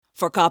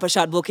For Copper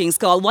Shot bookings,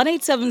 call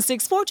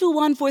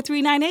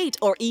 1-876-421-4398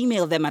 or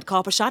email them at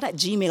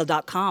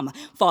coppershot@gmail.com.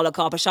 Follow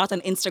Copper Shot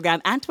on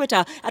Instagram and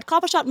Twitter at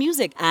Copper Shot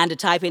Music and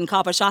type in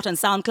Copper Shot on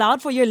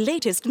SoundCloud for your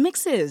latest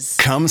mixes.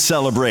 Come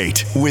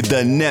celebrate with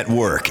the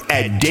network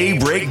at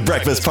Daybreak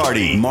Breakfast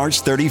Party,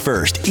 March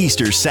 31st,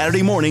 Easter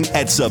Saturday morning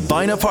at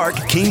Sabina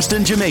Park,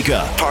 Kingston,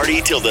 Jamaica.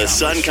 Party till the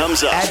sun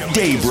comes up at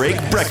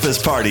Daybreak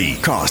Breakfast Party.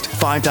 Cost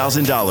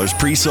 $5,000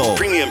 pre-sold.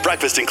 Premium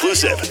breakfast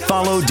inclusive.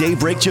 Follow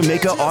Daybreak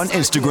Jamaica on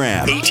Instagram.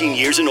 18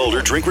 years and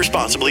older. Drink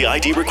responsibly.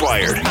 ID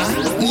required.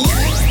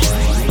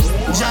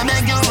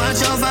 Jamaica,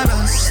 watch over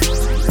us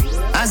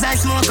as I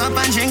smoke up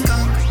and drink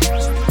up.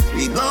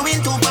 We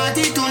going to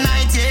party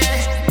tonight,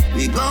 yeah.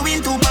 We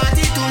going to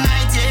party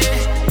tonight,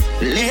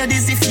 yeah.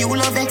 Ladies, if you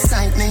love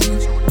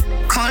excitement,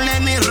 come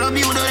let me rub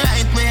you the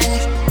right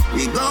way.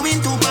 We going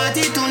to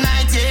party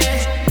tonight,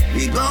 yeah.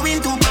 We going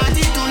to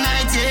party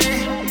tonight,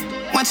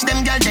 yeah. Watch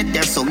them girls that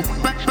they're so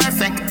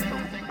perfect.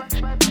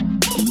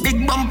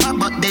 Big bumper,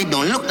 but they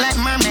don't look like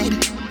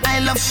mermaid. I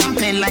love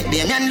champagne like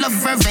them and love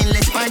vervain.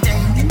 Let's party.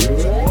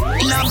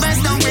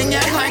 Lovers don't bring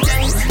your heart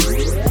in.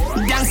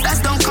 Gangsters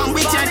don't come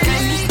with your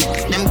kind.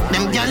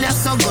 Them girls are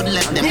so good,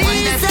 let them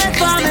wonder.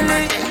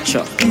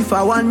 Sure. If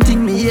I want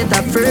thing, me hate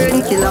a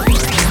friend killer.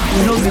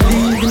 You know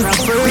believe in a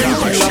friend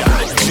killer.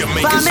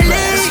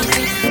 Family,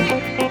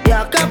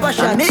 yeah, Copper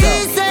Shot. Me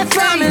say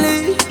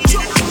family.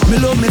 Me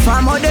love me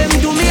family, them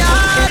do me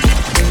hard.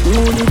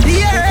 Only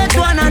the earth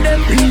one of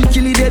them. Real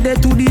killy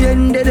dead to the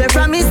end, dead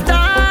from me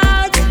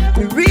start.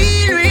 We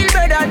real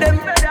better them.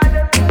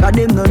 Cause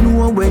them no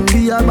know when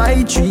we a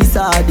buy 3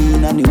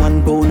 sardines and the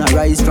 1 pound of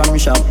rice from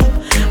shop.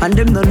 And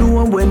them no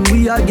know when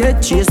we a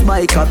get chased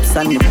by cops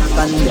and them.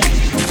 And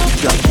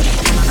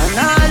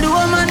all the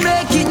woman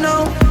make it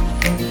now.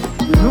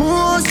 Me know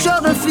how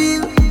struggle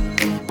feel.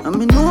 And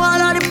me know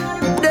all of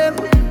them.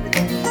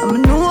 And me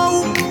know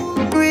how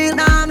real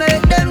now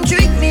make them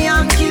trick me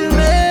and kill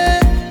me.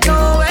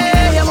 No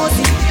way, you must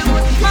be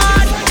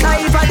mad.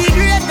 Life are the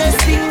greatest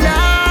thing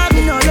that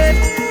me no left.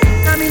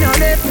 And me no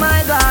left,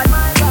 my God.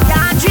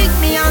 Can't trick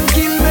me and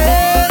kill me.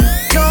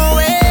 No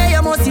way,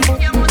 you must be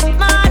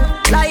mad.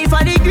 Life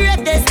are the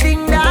greatest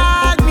thing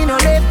that me no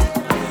left.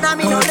 And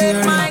me no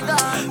left, my God.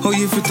 Oh,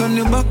 if you turn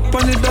your back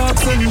on the dark,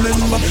 so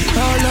remember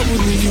all I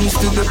would be used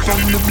to the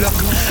on the block.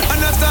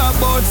 And I talk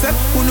about set,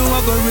 who know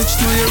I go rich,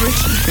 know you rich.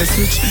 You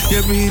switch,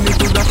 you bring it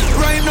to that.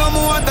 Right now, I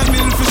want a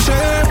meal for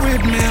share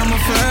with me. I'm a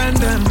friend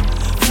them.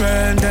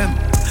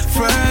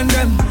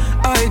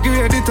 I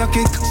grade it a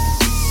kick.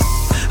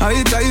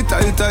 I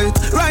tight.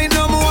 Right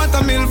now, I want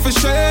a meal for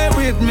share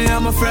with me.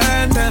 I'm a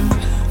friend them.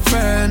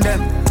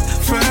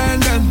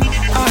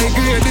 I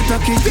grade it a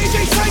kick.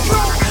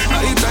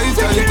 I tight.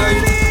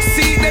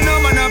 See the no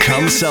man up.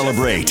 Come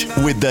celebrate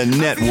with the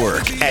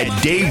network at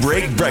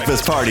Daybreak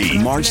Breakfast Party,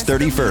 March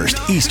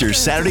 31st, Easter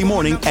Saturday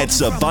morning at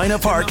Sabina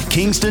Park,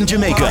 Kingston,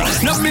 Jamaica.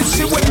 No miss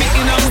you with me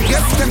in a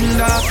get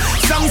tender.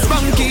 Some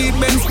spunky,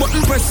 Benz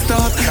button press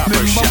start.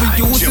 Remember we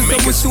used to say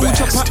we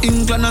suit up at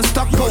England and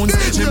stock pounds.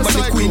 Remember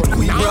the queen.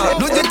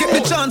 Don't you get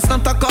the chance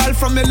not to call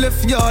from a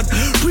left yard?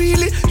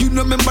 Really? You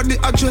know remember the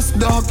address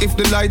dark. If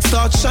the lights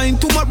start shine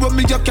tomorrow,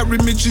 me you carry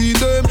me G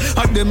them.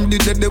 And them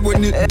did they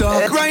when it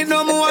dark. Right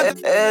now me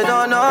want. They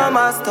don't know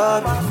my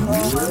stuff.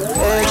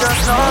 They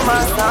just know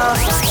my stuff.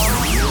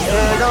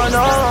 They don't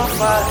know how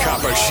far.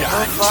 Copper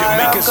Shot,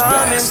 Jamaica's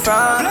best.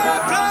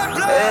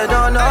 They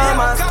don't know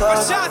my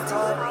stuff.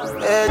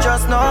 They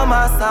just know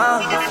my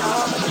sound.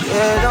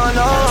 They don't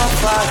know how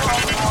far.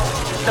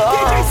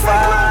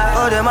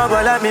 Oh, them a go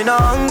like me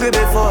not hungry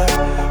before.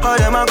 Oh,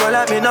 them a go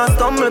like me not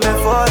stumble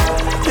before.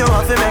 You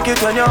want to make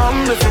it when you're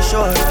hungry for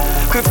sure.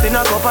 Crips in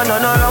a cup and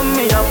none around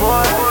me a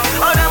pour.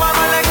 Oh, them a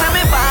go like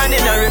me born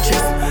in the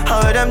riches. How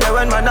them there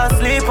when man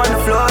asleep on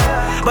the floor.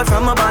 But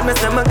from a band me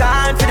say me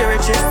gone for the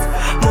riches.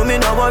 Mommy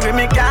no worry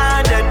me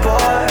can't dead poor.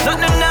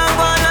 Nothing now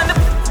gone on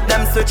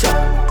them switch up.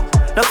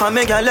 No for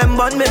me girl them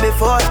born me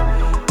before.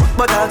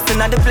 But I've seen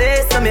at the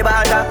place so me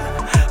bother.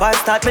 Why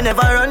start me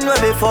never run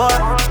away before.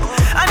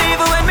 And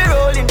even when me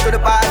roll into the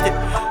party,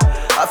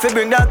 I feel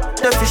bring that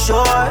the fish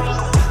shore.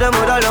 Them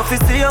would all love to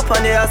see up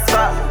on the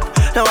asphalt.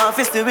 Now I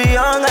feel to be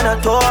young and a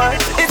toy.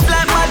 It's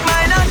like mad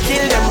mind and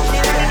kill them.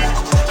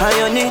 And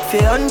you need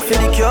to for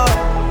the cure.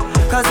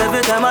 Cause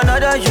every time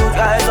another you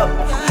rise up,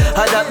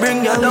 I that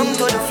bring you down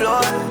to the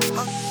floor.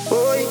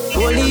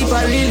 Holy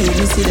for really,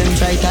 you see them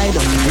try tie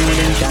down me,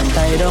 them can't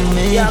tie down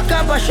me. Yeah,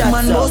 Copper Shot.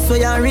 Man boss so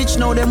you rich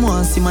now, them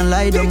want see man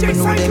lie down. Me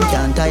know them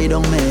can't tie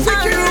down me.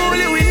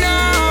 Unruly we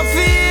not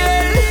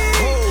feel.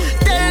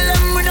 Tell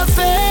them we no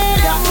fail.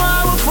 Them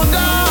want we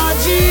forgot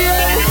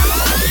jail.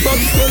 But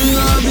still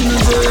not in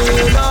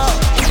jail.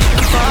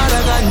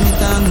 Father God me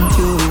thank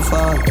you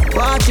for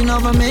watching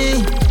over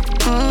me.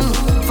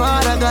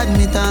 Father God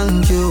me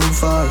thank you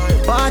for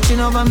watching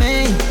over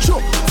me.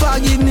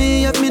 Forgive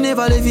me if me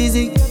never live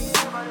easy.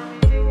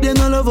 They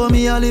no love for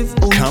me, I live.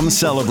 Come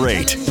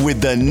celebrate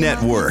with the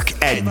network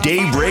at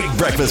Daybreak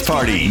Breakfast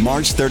Party,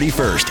 March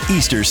 31st,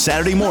 Easter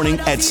Saturday morning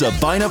at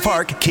Sabina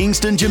Park,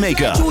 Kingston,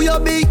 Jamaica. Shoe you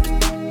big.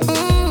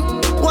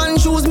 One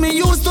shoes me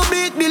used to be.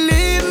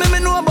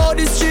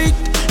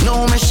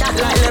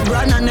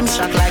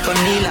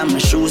 for meal and my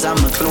shoes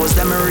and my clothes,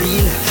 them are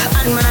real.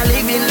 And when I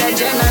live in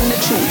legend and the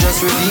truth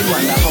just reveal.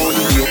 Wonder how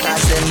the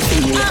haters them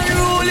feel.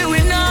 Unruly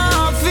we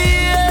not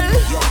feel.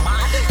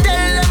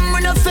 Tell them we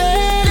no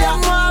fail.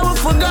 Them why we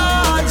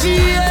forgot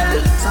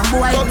jail. Some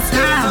boy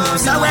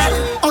so well.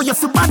 Oh, you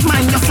for bad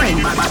mind your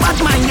friend. Bad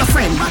mind your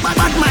friend.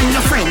 Bad mind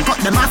your friend. Cut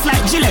them off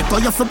like Gillette. Oh,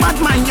 you for bad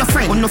mind your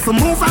friend. Oh, no for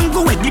move and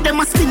go away. Give them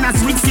a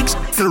spinners with 6.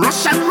 For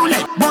Russian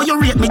roulette. Boy, you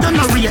rate me, you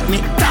no rate me.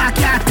 Talk,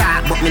 yeah,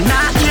 talk. But me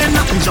not hear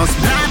nothing. Just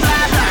blah,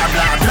 blah, blah,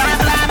 blah, blah,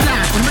 blah,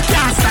 blah. When me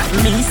can't stop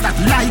me. Stop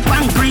light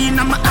and green.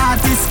 And my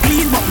heart is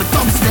clean. But my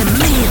thugs them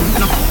mean.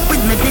 No,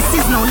 with me this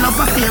is no love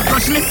affair.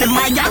 Brush me for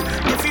my gal.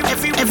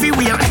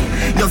 Everywhere.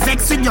 You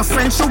vex with your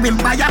friend. Show him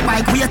buy a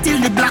bike. Wait till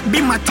the black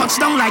beam a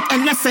touchdown like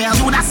NFL.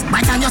 Judas, by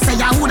time you say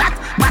ya who that?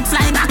 Bad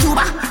fly back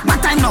Cuba.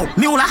 What time now?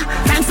 Mula.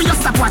 Time for your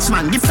stopwatch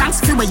man. Give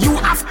thanks for where you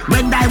have.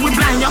 Red eye we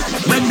blind you.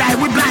 Red eye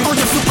we blind. Oh,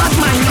 you for bad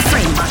mind your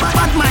friend.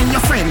 Bad mind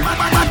your friend.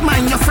 Bad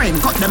mind your friend.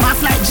 Cut them off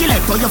like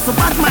Gillette. Oh, you for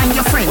bad mind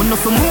your friend. Oh, no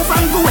for move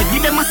and go away.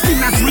 Give them a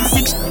spinners with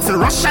 6. For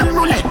Russian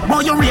roulette.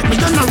 Boy, you rate me,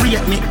 you no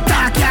rate me.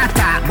 Talk, yeah,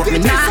 talk. But me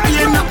not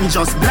hear nothing.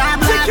 Just blah,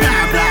 blah,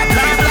 blah, blah,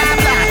 blah, blah,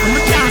 blah. When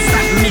me can't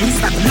stop me.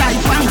 Stop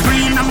life and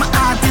green. And my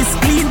heart is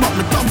clean. But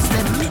me thugs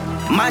them me.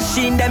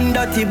 Machine them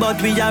dirty,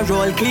 but we are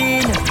roll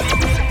clean.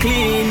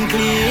 Clean,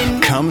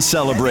 clean. Come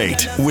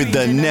celebrate with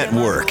the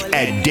network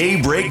at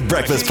Daybreak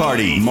Breakfast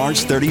Party,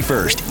 March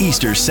 31st,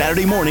 Easter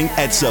Saturday morning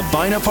at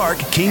Sabina Park,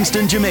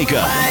 Kingston,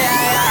 Jamaica.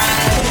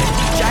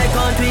 Try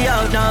country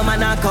out now,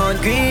 man, I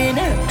can't green.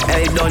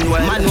 Hey, done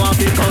well. Man, want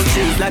to count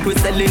cheese like we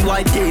selling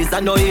white keys. I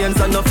know hands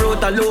on the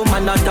fruit alone,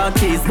 man, not talk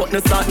keys. But no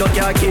start, no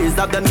car keys.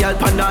 Have them girl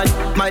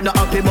panel. Might not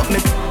happy, but me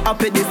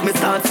happy this, me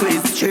start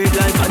squeeze. Straight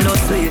life and no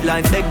sweet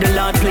life. Beg the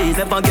Lord, please.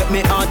 Never get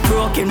me heart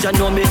broken, just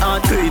know me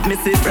heart creep. Me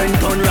see friend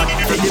turn rock.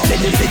 Pity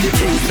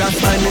cheese. That's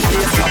why me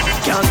stay strong.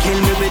 Can't kill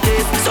me with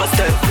this. So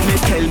step, me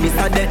tell me,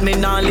 so that me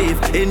not live.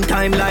 In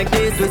time like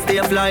this, we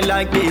stay fly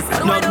like this.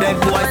 Not beg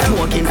boy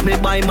smoking, me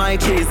buy my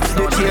cheese.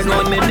 The chain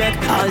on me neck,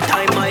 all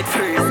time might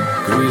freeze.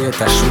 Great,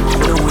 I show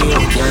the way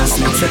we can't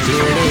see so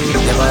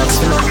clearly. Never ask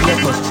for nothing yet,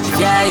 but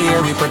yeah, yeah,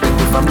 we protect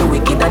you from the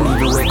wicked and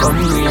evil. We come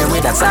here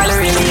with that's all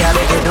really have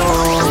to do.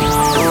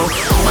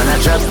 Man, I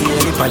drop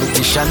daily,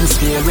 politicians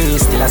fear we.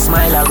 Still a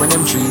smile out when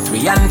them treat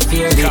we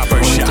unfairly.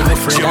 Ultimate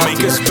friend of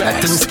fear,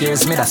 that thing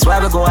scares me. That's why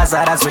we go as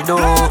hard as we do.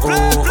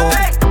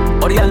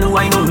 All y'all know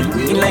I know.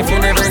 In life you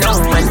never know.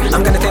 And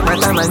I'm gonna take my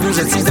time and use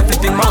it, seize the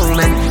flipping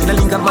moment. In a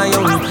link of my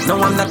own,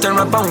 no I'm not your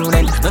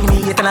opponent. Don't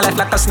me get in a life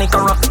like a snake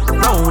or a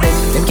rodent.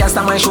 Them can't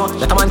stop my show,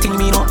 that a one thing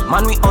me know.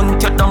 Man we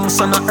hunt your down,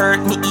 so no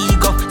hurt me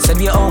ego. Said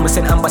we home, we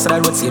send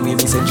ambassador road, say me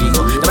said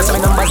Jigo. Them say me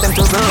numbers them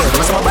too good,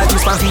 them say my bad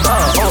juice pan fever.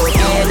 Oh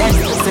yeah then,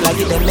 still I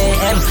give them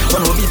mayhem.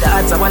 When we beat the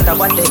odds I wonder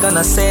what they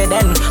gonna say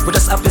then. We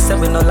just have to say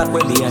we no luck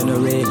when behind no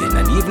railing.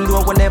 And even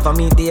though we never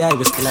meet the eye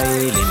we still a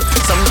hailing.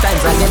 Sometimes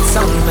I get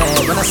so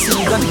mad when I see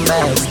gun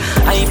bags.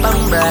 I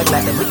bang brag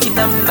like them wicked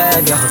and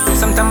bad, yo.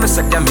 Sometimes I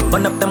say them, me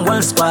burn up them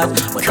whole spot.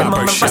 But them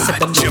mama pass it,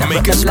 them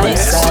Jamaica's them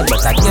lifestyle.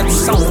 But I get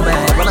so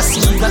mad when I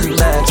see gun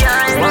bags.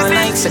 One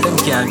night say them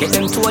can't get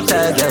them to a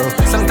tag, yo.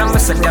 Sometimes I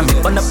say them, me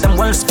burn up them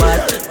whole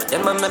spot. But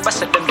them mama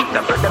pass it, them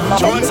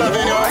Jones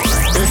Avenue,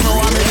 if no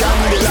one me can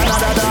be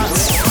another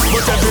dance.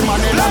 But every man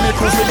in a me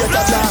crew fi get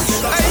a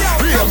chance.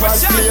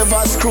 Ravers,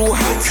 flavors, crew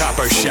hot.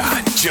 Copper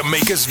Shot,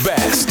 Jamaica's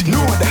best.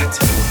 Know that.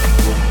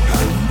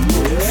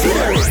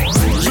 Flare it.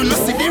 You know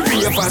see the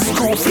ravers,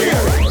 crew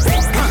flare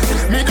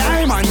it. Me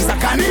diamonds a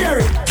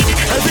canary.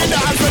 Every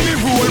dance when me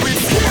roll with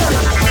scary.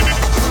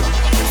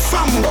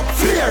 Fambo,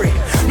 flare it.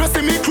 No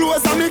see me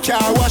clothes and me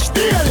car wash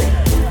daily.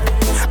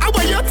 How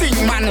about you think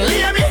man,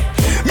 lay me?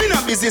 Me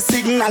not busy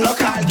signal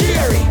local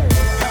Gary.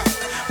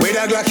 With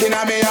a Glock in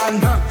a me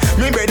hand.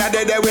 Me brother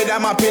dead with a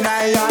map in a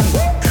hand.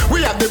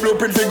 We have the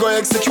blueprint to go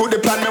execute the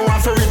plan. Me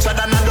want for richer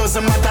than a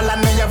dozen metal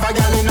and me have a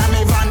gal in a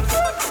me van.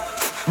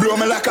 Blow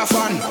me like a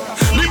fan.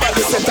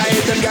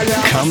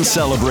 Come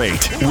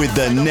celebrate with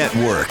the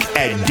network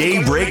at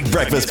Daybreak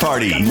Breakfast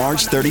Party,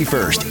 March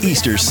 31st,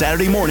 Easter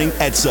Saturday morning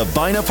at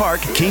Sabina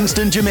Park,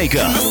 Kingston,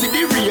 Jamaica. See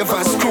the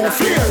ravers crew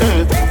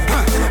flare.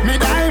 Me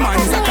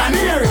diamonds a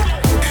canary.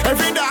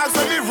 Every dance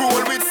when me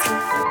roll with.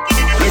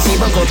 Me see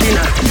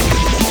Bokopina.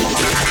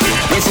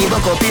 Me see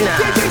Bokopina.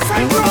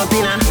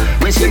 Bokopina.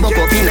 Me see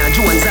Bokopina.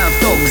 Jones have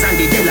thugs and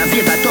the De La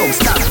Vega thugs.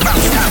 Stop,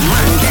 bang, stop,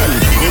 man, them.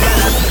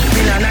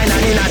 In a 9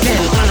 and in a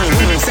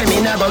 10. Say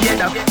me never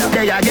get up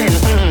there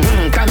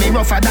again. Can me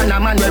rougher than a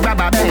man with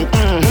rubber band.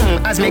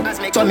 As me,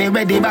 so me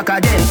ready back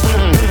again.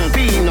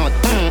 Peanut,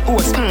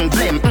 oats,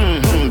 blame.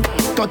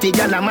 30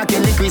 gal a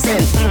making liquid.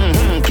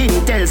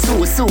 King tell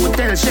Sue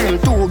tell Shem.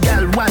 2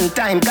 gal one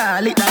time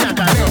call it a knock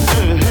a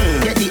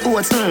get the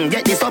oats,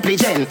 get the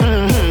supplicant.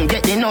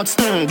 Get the nuts,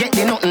 get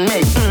the nothing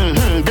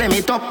made. Blame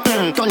it up,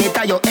 turn it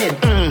to your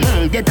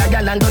head. Get a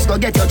gal and just go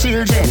get your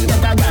children.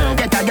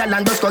 Get a gal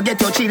and just go get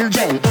your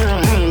children.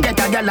 Get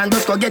a gal and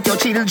just go get your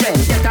children.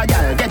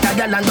 Get a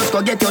gal and just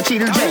go get your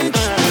children.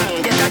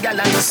 Get a gal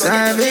and just go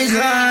get your children. Savage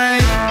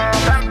life.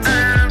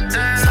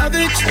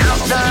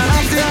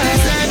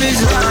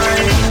 Savage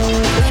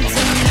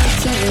life.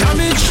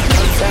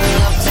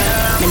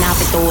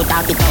 you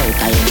talk it out,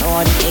 I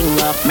know the thing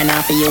up. Me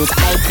not fi use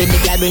hype for the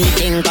girl bring the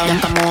thing come.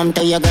 Come home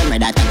to your girl, me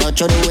that I go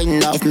through the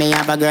window. If me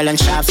have a girl and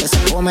sharp, so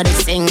support me the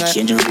singer.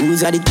 Change the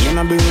rules of the game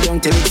and bring it down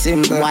till it's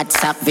simple.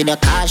 WhatsApp video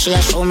call, she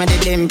a show me the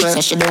dimple.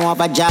 Say she don't have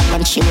a job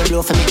and she will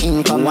blow for me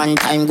income. One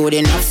time good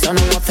enough, so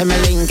no up for me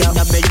link up.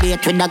 Double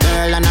date with a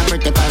girl and a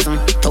pretty cousin.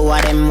 Two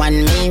of them want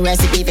me,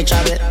 recipe for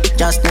trouble.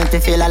 Just need to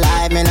feel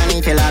alive, me no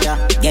need to love ya.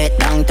 Get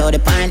down to the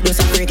point, do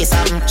some freaky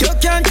something. You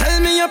can't tell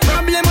me your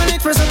problem on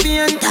it for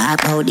something.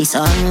 Talk about the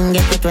sun,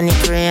 get it when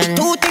it rain.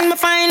 Two things me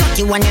find out,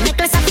 you want your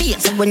necklace of fear.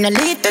 So when you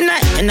leave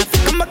tonight, and if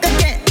you come back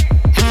again.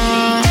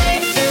 Hey,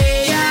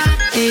 hey, yeah,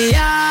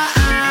 yeah.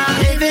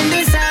 Living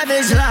this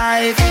savage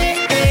life.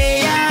 Hey,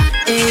 hey, yeah,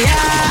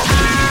 yeah.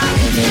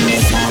 Living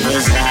this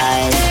savage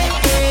life.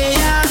 Hey,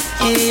 yeah,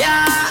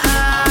 yeah.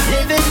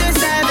 Living this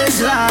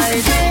savage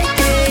life. Hey,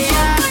 hey,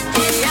 yeah,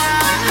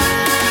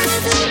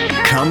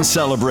 yeah. Come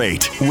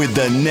celebrate with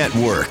the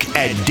network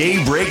at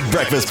Daybreak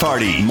Breakfast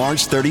Party,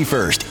 March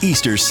 31st,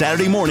 Easter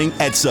Saturday morning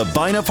at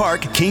Sabina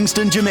Park,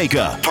 Kingston,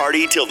 Jamaica.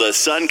 Party till the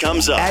sun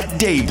comes up at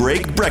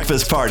Daybreak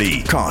Breakfast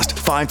Party. Cost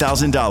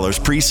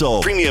 $5,000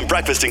 pre-sold. Premium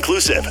breakfast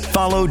inclusive.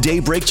 Follow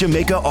Daybreak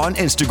Jamaica on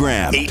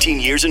Instagram. 18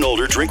 years and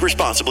older. Drink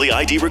responsibly.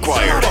 ID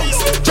required.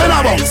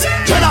 Jenna Bungs,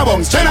 Jenna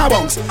Bungs, Jenna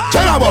Bungs,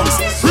 Jenna Bungs.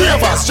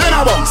 Ravers,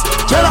 Jenna Bungs,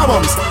 Jenna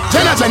Bungs,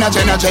 Jenna Bungs,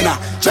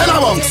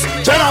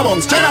 Jenna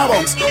Bungs, Jenna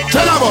Bungs,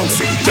 Jenna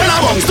Bungs. Jenna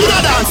Bungs, do the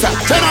dancer.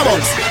 Jenna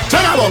Bungs,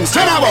 Jenna Bungs,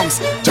 Jenna Bungs,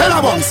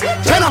 Jenna Bungs,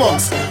 Jenna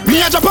Bungs.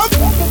 Me a jump up?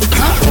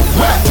 Huh?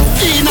 Well,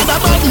 he not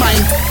about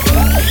mine.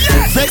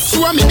 Vex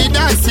you me the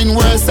dancing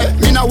worse.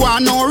 Me no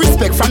want no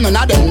respect from none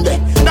of them there.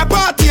 The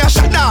party a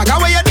shot dog,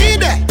 how you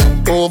did there?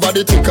 Over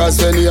the tickers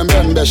when you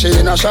remember. She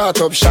in a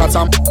shot up shots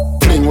and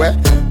fling where.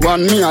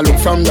 One me a look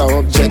from the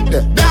object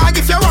there. Dog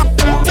if you want,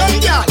 some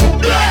girl.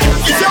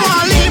 If you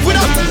want live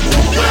without,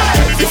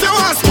 if you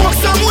want smoke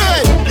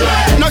somewhere.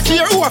 No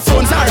care who a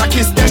phones are a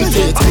kiss them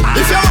teeth.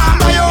 If you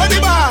want buy your the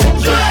bar,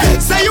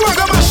 say you a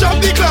go mash up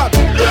the club.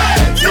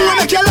 You will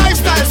make your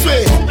lifestyle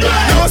sweet.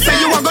 No say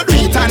you a go do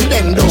it and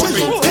then don't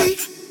do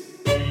it.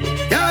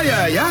 Yeah,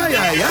 yeah, yeah,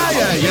 yeah, yeah,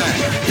 yeah, yeah.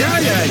 Yeah,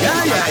 yeah,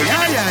 yeah, yeah,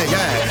 yeah, yeah,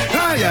 yeah.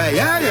 Yeah, yeah,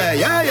 yeah,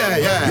 yeah, yeah,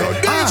 yeah. Your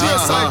DJ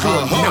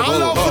Cyclone.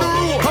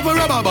 Couple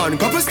rubber band,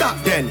 couple stop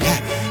then.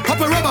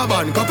 Couple rubber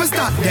band, couple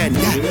stop then.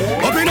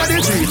 Up in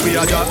the street we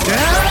a drop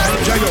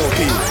dead.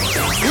 J.O.P.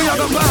 We have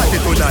a party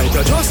tonight,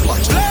 you just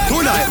watch.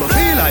 Tonight, me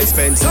feel I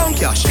spend some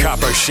cash.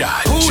 Copper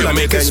Shot,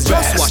 Jamaica's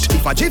best. Watch.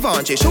 If a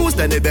Givenchy shoes,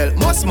 then the belt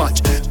must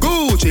match.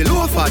 Gucci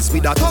loafers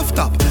with a tough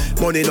top.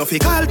 Money no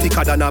fickle,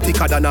 thicker than a.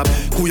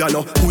 Who you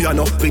know,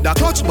 with a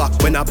clutch back.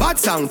 When a bad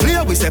song play,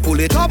 we say pull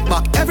it up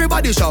back.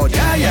 Everybody shout,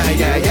 yeah, yeah,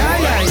 yeah, yeah,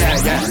 yeah, yeah,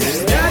 yeah.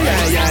 Yeah,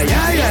 yeah, yeah,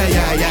 yeah,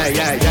 yeah, yeah,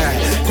 yeah, yeah.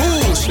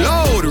 Push,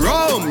 load,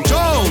 rum,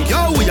 junk.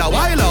 Yo, we a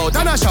wild out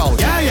and a shout.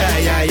 Yeah, yeah,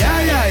 yeah,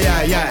 yeah, yeah,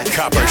 yeah, yeah.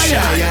 Copper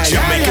Shot,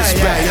 Jamaica's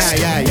best.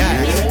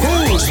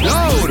 Push,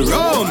 load,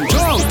 rum,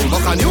 drunk.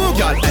 Buck a new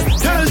girl.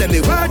 Tell them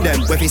the word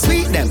them, where we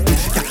sweet them.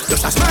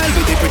 Just a smile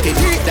with the pretty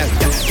teeth them.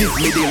 Give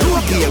me the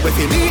look here, where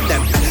we meet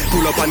them.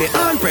 Pull up on the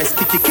arm press,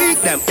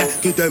 kick them.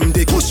 Give them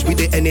the kush with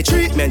the any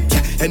treatment.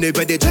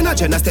 Anybody Jenna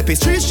step is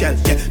street shell.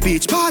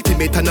 Beach party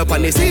me turn up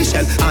on the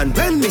seashell. And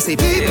when me see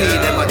people,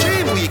 them a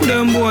dream week.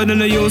 Them boy than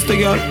they used to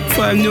girl.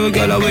 5 new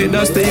girl away,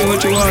 that's the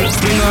youth you want.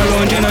 Bring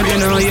around Jenna,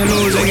 you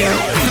lose again.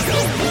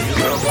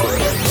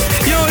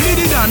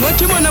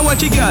 What you wanna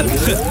watch it, girl?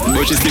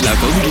 But she still a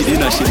come get the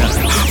national.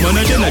 Man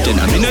a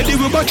Jenna, me no dig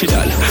with battery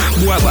doll.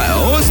 Boy buy a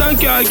house and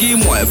car, give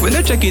him wife when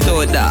they check it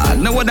out, dog.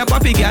 Now what a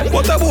papi girl?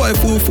 What a boy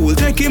fool,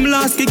 take him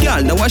last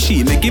girl. Now what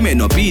she make him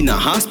end up in a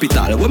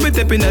hospital. When me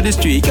step in the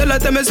street, girl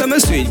tell me some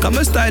sweet. Come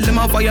and style them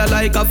on fire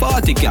like a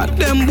 40 cat.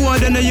 Them boy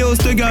then they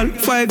used to girl.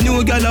 5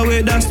 new girl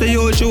away, that's the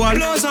usual.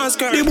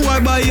 The boy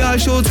buy all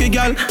shoes,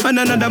 girl, and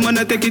another man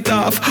a take it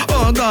off.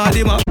 Oh God,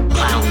 him a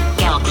clown.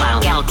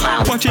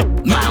 Watch it.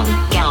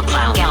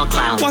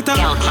 Clown. What a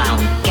clown.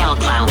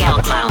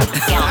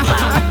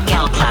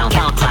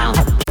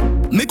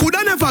 Me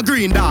coulda never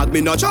green dog,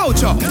 me no chow.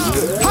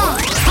 Ha,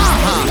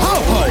 ho.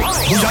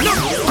 You know,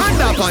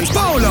 underpants,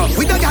 polo.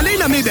 With the gal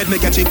inna me bed, me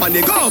catch it on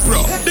the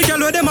GoPro. The gal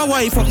with them a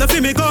wife up, the fi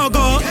me go.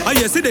 I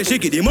yesterday she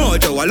give the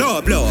mojo a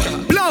low blow.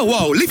 Blow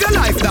wow, live your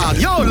life dog,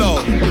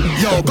 YOLO.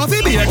 Yo,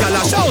 coffee be a gal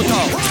a shout out.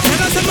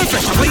 Tell us I'm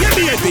fresh, but you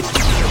be a bit.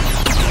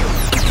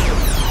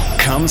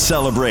 Come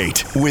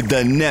celebrate with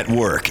the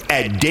network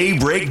at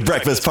Daybreak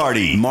Breakfast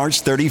Party,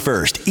 March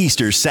 31st,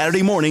 Easter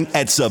Saturday morning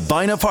at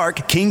Sabina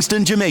Park,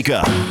 Kingston,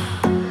 Jamaica.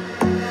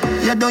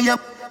 You do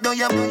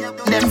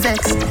them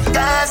vex.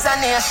 Girls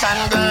and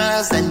nation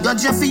girls, then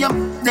judge you for your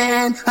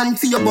then and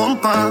for your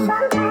bumper.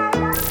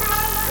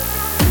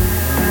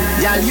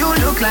 Yeah, you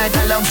look like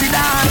a lovely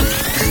dog.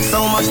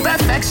 So much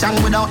perfection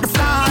without the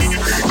flaws.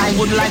 I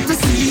would like to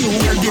see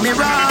you give me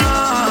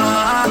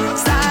raw.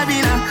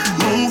 Sabina,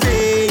 move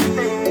it.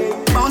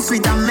 Bounce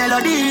with a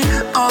melody.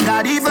 Oh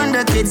God, even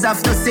the kids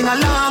have to sing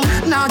along.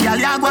 Now girl,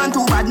 you're going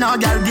too bad. Now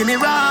girl, give me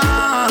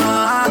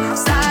raw.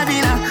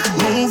 Sabina,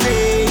 move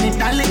it.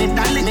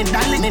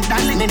 Darling.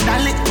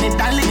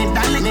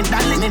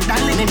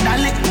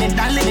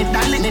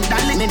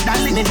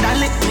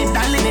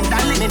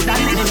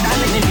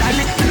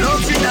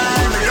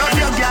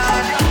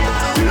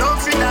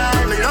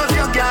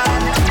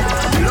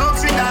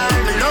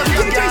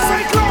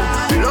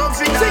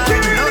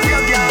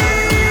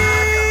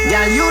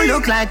 Girl, you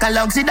look like a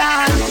luxury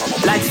doll,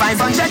 like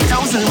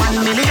 500,000,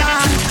 1 million.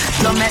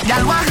 No make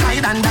girl walk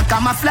hide under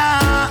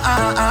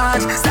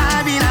camouflage.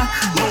 Sabina,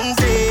 move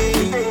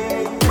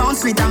it,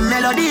 bounce with a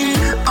melody.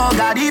 Oh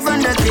God,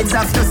 even the kids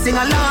have to sing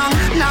along.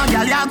 Now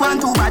girl, you're going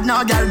too bad.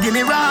 Now girl, give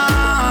me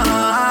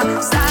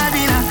wrong.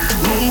 Sabina,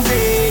 move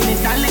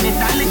it, darling,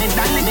 darling,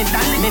 darling,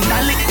 darling,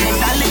 darling,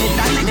 darling,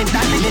 darling,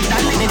 darling,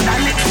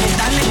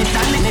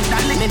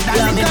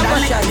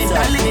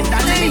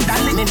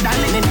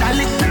 darling,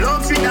 darling.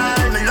 Love you,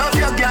 darling, me love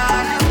your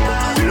girl.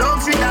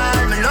 Love you,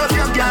 darling, me love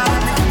your girl.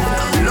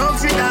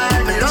 Love you,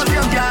 darling, me love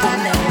your girl.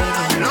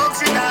 Love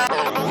you,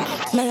 darling.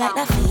 Me like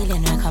that feeling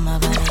when I come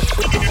over me.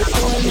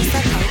 Hold me so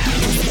tight,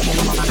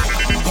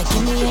 you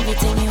give me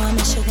everything you want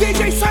me sugar.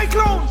 DJ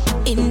Cyclone,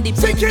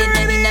 independent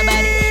and in the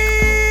body.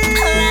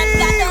 Oh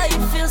God, oh you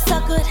feel so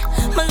good.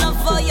 My love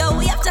for you,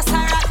 we have just to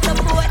rock the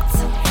boat.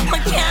 Me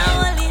can't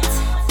hold it,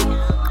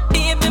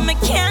 baby, me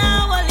can't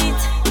hold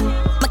it.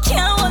 Me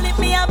can't hold it,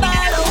 me a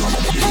ball out.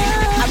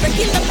 I break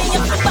it up, me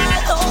a ball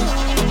out.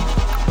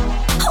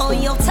 Oh,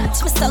 you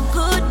touch me so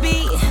good, B.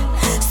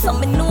 So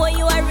me know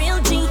you a real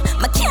G.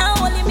 Me can't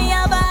hold it, me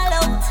a ball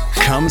out.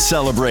 Come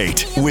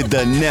celebrate with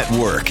the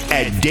network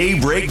at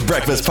Daybreak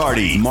Breakfast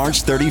Party,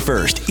 March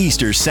 31st,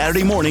 Easter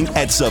Saturday morning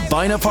at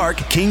Sabina Park,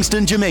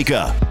 Kingston,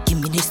 Jamaica. Give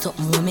me this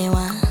something what me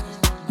want.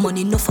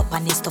 Money enough up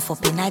and this stuff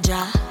up in a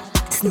jar.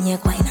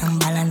 Snake wine and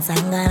balance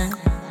and gana.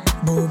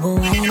 Bobo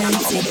wine and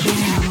take the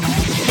hammer.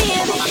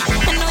 Baby,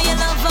 I know you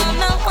love all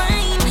my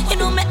wine. You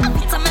know me have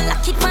it and me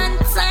lock it one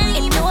time.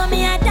 You know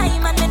me a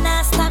diamond, me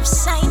not stop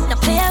shine. No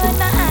play with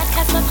my heart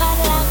cause my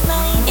padlock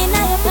mine. In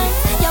your pants,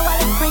 your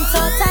wallet print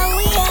out a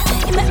wear.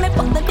 You make me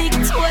put the big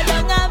toe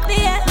down a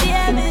beer,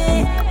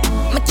 baby.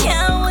 Me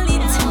can't hold it.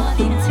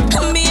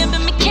 Baby,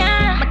 me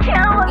can't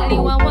hold it.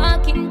 You a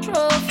walking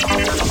trophy.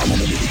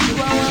 You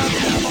a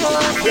walking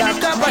trophy. Yeah,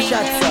 come on,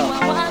 shot, so. You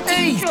a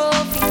walking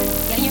trophy.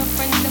 Yeah, your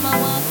friends them a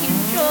walking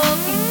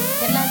trophy.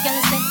 Then a girl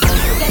say,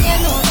 girl you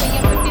know say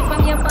you're pretty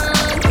from your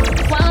band.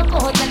 Walk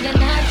out and you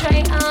not try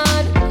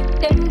hard.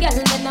 Them girl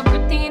then a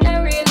pretty in a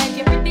real life.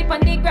 You're pretty from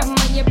the gram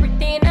and you're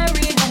pretty in a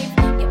real life.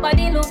 Your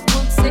body look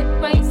good, set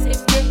right, set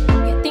right.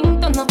 Your thing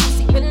turn up,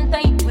 pussy well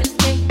tight, well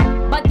tight.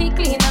 Body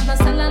clean and no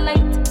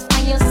cellulite.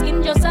 And your skin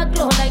just a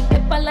glow like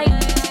pepper light.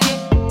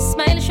 Yeah.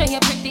 Smile show you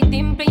pretty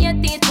dimple, your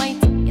teeth white.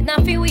 You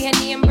not feel weird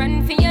name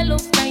brand for your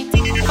look right.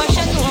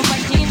 Fashion over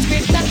jeans,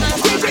 grip that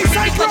ass. DJ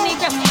Cyclone,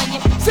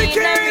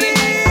 security.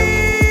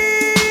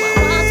 You a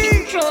walking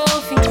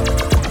trophy.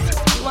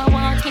 You a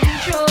walking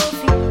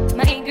trophy.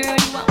 My girl,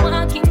 you a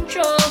walking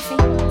trophy.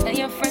 Tell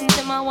your friends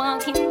them a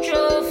walking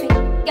trophy.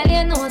 Girl,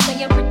 you know say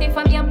you're pretty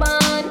from your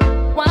band.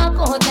 Walk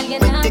out, girl, you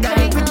not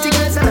try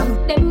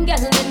hard. Them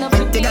girls they no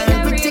pretty in a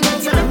real.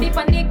 You pretty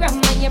from the gram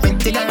and you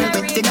pretty in a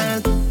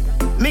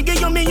real. Me give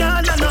you me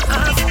all and no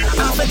half.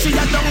 Half a tree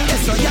a down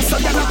yes so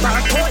you're not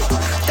bad boy.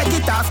 Take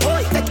it off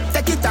boy,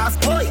 take it off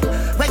boy.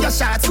 Where your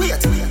shots wait.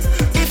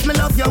 If me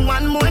love you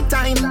one more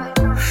time,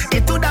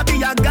 it woulda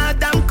be a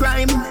goddamn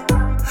crime.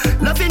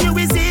 Loving you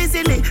is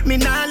easily, me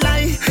not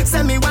lie.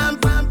 Say me one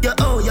pump,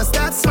 you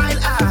start smile.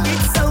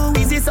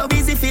 It's so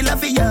easy feel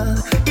love ya.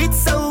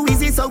 It's so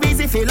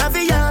easy feel love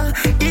ya.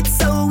 It's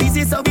so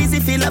easy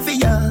feel love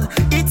ya.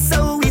 It's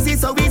so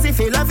easy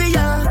feel love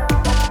ya.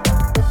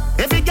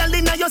 Every girl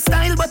in your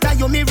style, but I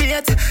you me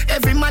rate.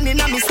 Every man in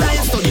a me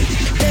style study.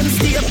 Them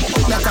step,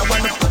 like I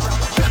wanna.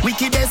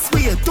 Wickedest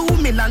way, 2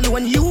 million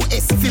when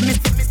US. Feel me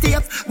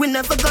step, we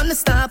never gonna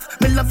stop.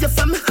 Me love you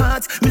from my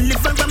heart, me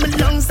live around my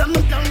lungs, and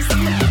my lungs.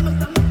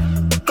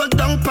 Go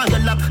down on your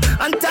lap,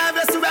 and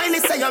Tyrus Riley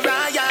say you're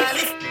royal.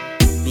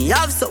 Me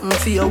have something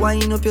for you,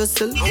 wind up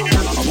yourself.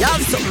 Me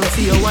have something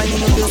for you,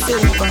 wind up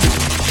yourself.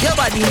 Your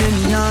body make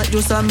me heart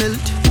just a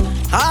melt.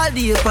 All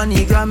day upon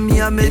the gram, me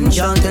a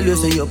mention. Tell you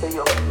say you,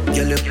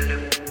 you look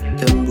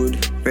damn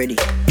good, ready.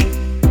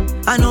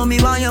 I know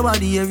me want your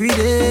body every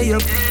day, you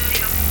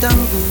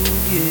damn good,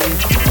 yeah.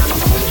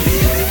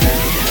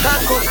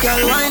 Cock up,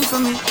 girl, wine for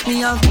me.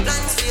 Me have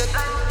plans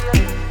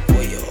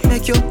for you.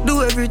 Make you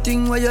do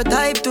everything where you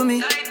type to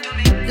me,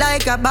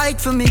 like a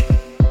bite for me.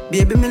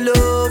 Baby, me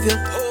love you,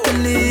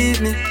 believe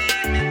me.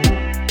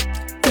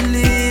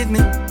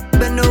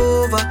 Bend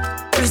over,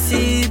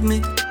 receive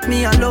me.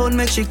 Me alone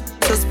make she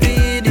so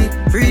speedy.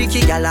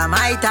 Freaky gal are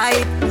my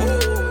type.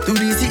 Do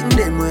the sitting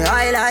them where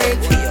I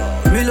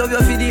like. Me love you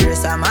for the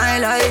rest of my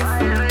life.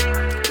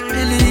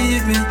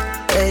 Believe me,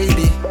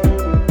 baby.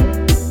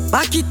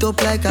 Back it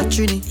up like a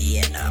trini.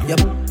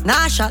 Yep.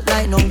 Nah shot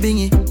like no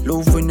bingy.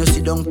 Love when you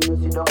sit down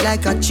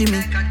like a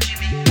chimney.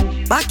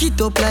 Back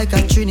it up like a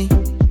trini.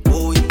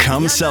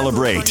 Come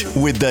celebrate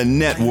with the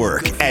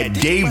network at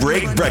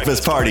Daybreak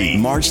Breakfast Party,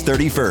 March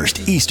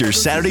 31st, Easter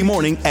Saturday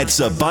morning at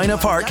Sabina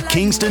Park,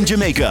 Kingston,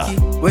 Jamaica.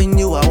 When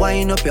you are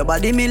wind up your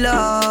body, me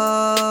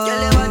love.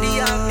 Girl, your body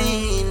have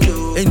me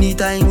do.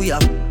 Anytime we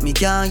up, me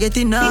can't get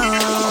enough.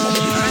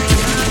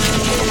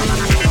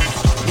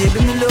 Baby,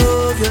 me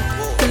love you,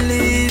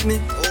 believe me.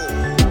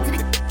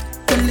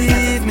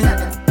 Believe me,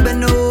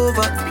 bend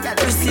over,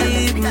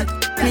 receive me.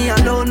 Me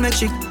alone make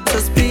she so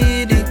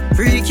speedy.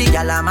 Freaky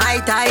gal, I'm my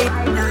type.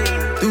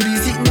 Do the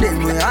sitting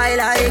them way I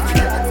like.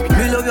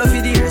 Me love you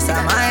for the rest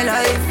of my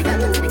life.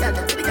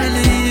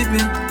 Believe me,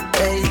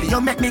 baby. You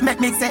make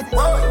me say,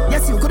 whoa.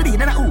 Yes, you could be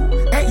that ooh.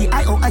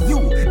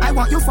 A-E-I-O-U. I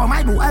want you for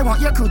my boo. I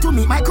want your crew to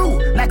meet my crew.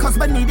 Like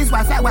husband need his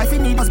wife, like wife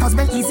need us.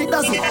 Husband easy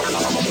does it.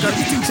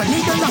 Dirty teacher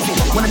need the nothing.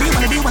 Wanna be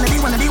my boo. Wanna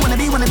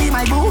be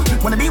my boo.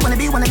 Wanna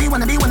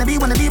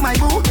be my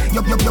boo.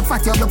 You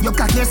fat, you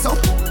cock, you're so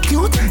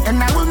cute. And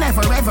I will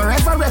never, ever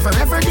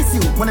diss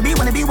you. Wanna be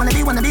my boo. Wanna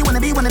be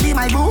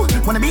my boo.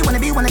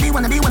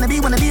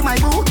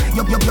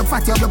 You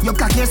fat, you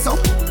cock, you're so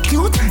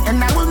cute.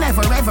 And I will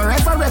never,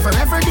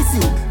 ever diss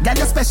you. Got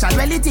your special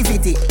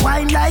relativity.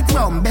 Wine like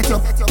rum, bet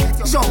you.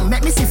 Jump,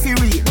 make me see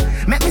fury.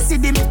 Make me see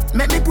them,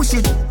 make me push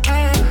it.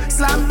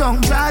 Slam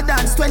dunk,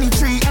 Jordan's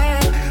 23.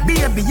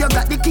 Baby, you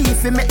got the key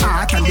for me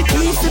heart and the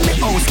key for me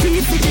house.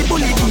 Key for the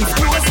bullet beef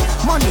close.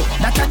 Money,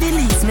 that are the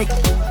least make.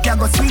 You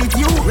go sweet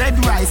you. Red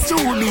rice, chew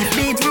beef,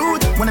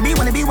 beetroot. Wanna be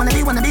my boo. Wanna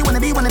be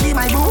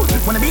my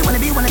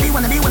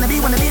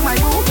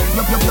boo.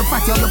 You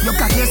fat, you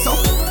cock, you're so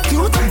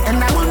cute. And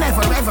I will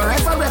never, ever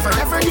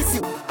diss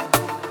you.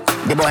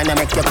 The boy na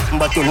make you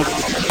but him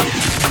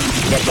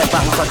get your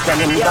pants cut when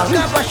him down.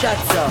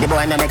 The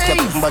boy na make you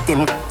but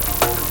him.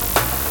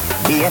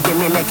 Baby,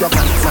 me make your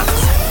pants fat.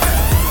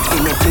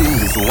 See me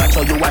please, watch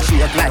how you wash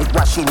it like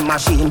washing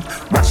machine.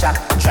 Wash up,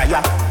 dry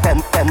up,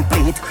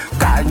 complete.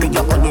 Call me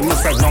your honey, me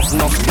say no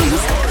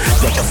please.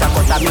 You just a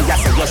cut of me, I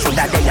say you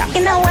shoulda there.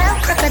 In a well,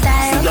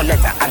 crocodile. See your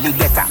letter,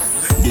 alligator.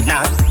 The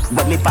night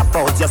when me pop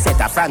out, you set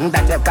a fan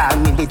that you call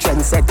me the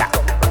trendsetter.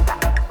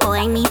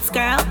 Boy meets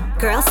girl,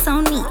 girl so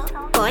neat.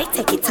 Boy,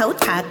 take it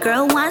out, hot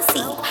girl want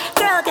see.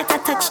 Girl get a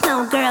touch,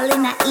 no girl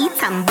in a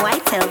eat. And boy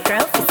tell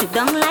girl, if you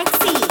don't like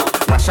see.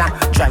 Washa,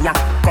 dryer,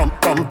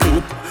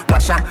 complete.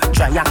 Washa,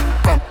 dryer,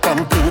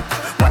 complete.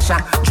 Washa,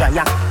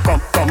 dryer,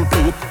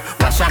 complete.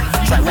 Washa,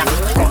 dryer,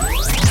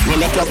 we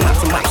make your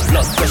max,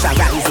 blood pressure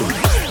rising.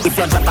 If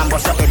you drop and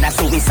bust your head, that's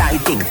suicide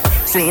thing.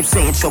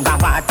 Sweet, sugar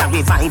water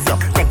revive you.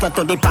 Take you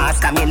to the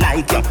past, cause me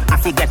like you. I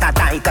forget a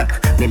title.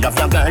 Me love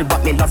your girl,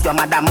 but me love your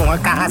mother more.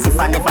 Cause if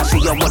I never see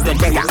you, would be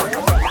there.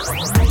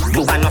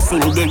 You are not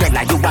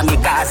Cinderella, you are me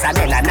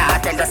Casadella. Nah,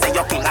 tell you say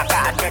you king a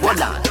card.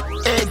 Hold on.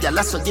 Hey, girl,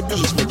 I saw the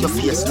bleach make your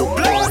face look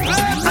old.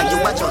 And you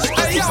are just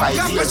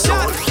 35 years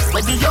old.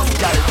 When the young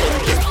girl them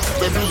get,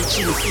 the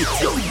bleaching fit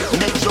you.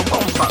 Make your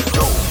bumper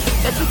down.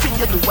 Everything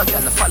you do, a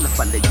girl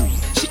follow you.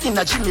 She in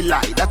a Jimmy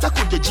lie, that I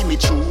could the Jimmy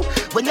true.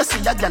 When you see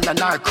a girl and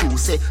her crew,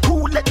 say,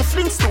 who let the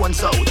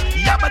Flintstones out?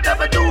 Yabba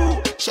dabba do.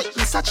 Shake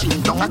me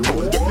searching down a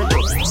town, get me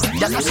love.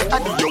 Y'all say I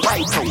do your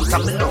white house,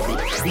 I'm love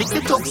it. Lick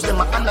the thugs, them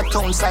on the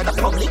town side of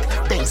public.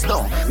 Thanks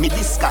down, me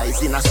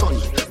disguise in a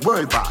sunny.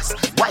 World boss,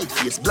 white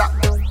face, black.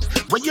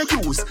 When you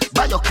use,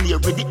 buy your clear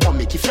with the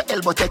omic. If your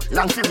elbow take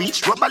long to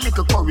reach, rub a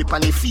little curry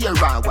pan if fear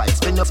and white.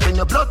 Spend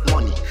your blood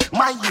money.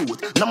 My youth,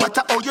 no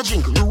matter how you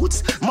drink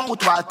roots, mouth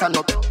water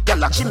up, girl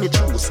like Jimmy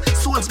juice.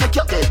 Souls make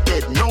your head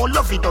dead, no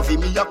lovey-dovey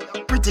me up.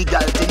 Pretty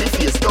girl till the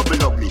face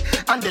double ugly.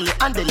 Andele,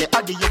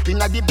 addy up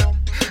in a the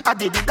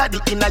addy the daddy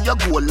in a your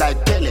goal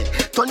like Pele.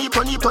 Tony,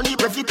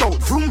 rev it out,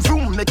 vroom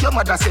vroom, make your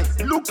mother say,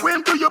 look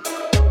when do you.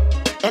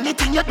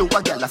 Anything you do,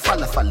 a girl a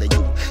follow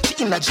you.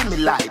 She in a Jimmy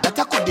lie, that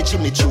I could be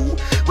Jimmy Jew.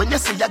 When you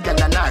see a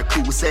girl and her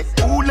crew, say,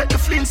 ooh, let the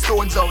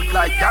Flintstones out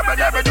like dabba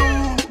dabba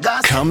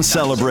do. Come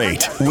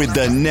celebrate with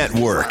the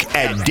network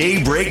at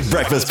Daybreak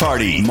Breakfast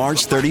Party,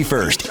 March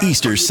 31st,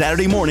 Easter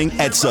Saturday morning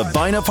at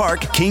Sabina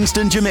Park,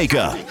 Kingston,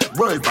 Jamaica.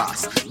 World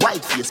boss,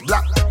 white face,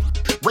 black.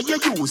 When you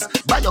use,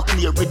 buy your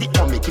clear with the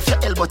omic. If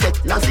your elbow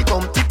take, Nancy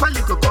come, tip a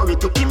little curry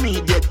to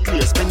immediate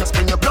clear.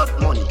 Spend your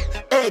blood money.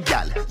 Hey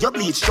gal, your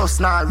bleach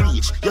just now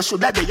reach. You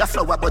should have your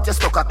flower, but you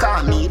stuck a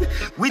carmine.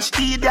 Which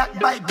idiot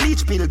buy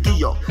bleach pill give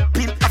you?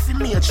 Pill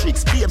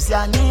affirmatrix, babes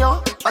ya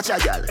neo. Watch a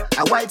gal,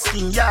 a white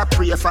skin ya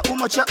pray for. How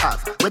much you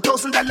have?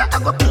 $1,000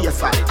 I go pay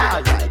for.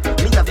 Alright,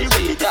 me have you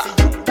ready for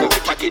you. Go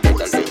pack it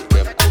the same.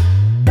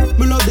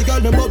 Me love the girl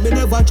them but me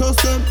never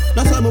trust them.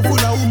 That's why me full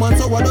of woman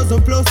so I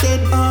doesn't plus them.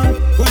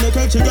 When I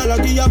catch a girl I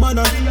give a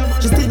man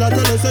she still a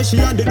tell her say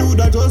she and the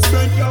dude that just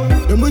friend.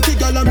 Them with the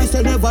girl and me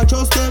say never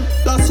trust them.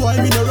 That's why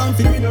me no run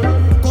fit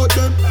cut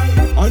them.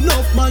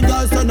 Enough man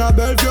girls turn a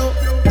Bellevue,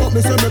 but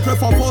me say me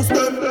prefer first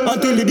them.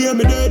 Until the day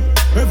me dead,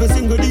 every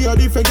single day a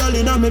different girl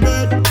in me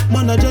bed.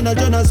 Man a Jenna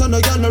son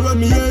a girl no run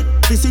me head.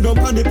 They sit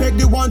up on the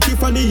peg the one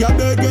Tiffany a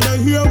beg. And I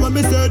hear what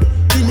me said.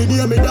 Till the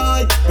day me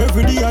die,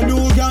 every day a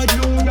new girl.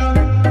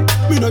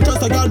 Me not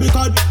trust a girl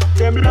because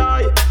them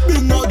lie.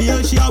 Big out the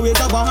hell, she always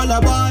have a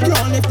alibi.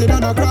 Can't lift it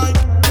and a cry.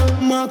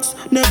 Max,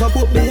 never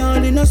put me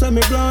on in a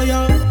semi-blow,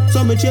 yo.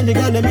 So me change the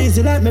girl, them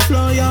easy like me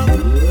flow, yo.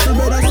 No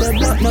better say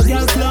black, no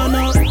girl clown,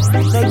 no.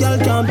 No girl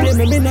can't play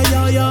me,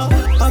 no yo.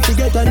 I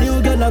forget a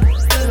new girl, I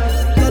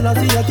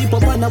see a tip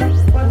up on a.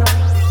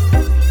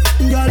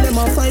 Girl, them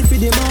a fight for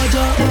the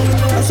mojo.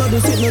 I saw the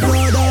sit me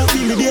brother,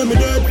 feel me day me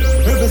dead.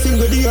 Every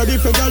single day a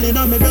different girl in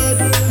my bed.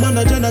 Man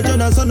a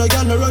Jenna, so no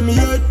girl no run me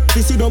head.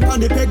 They sit down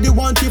on the peg, they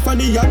want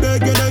Tiffany, I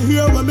beg. You don't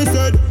hear what me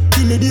said.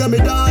 Till the day me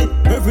die,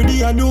 every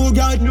day a new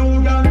girl.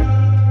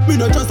 Me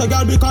no trust a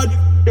girl because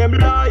them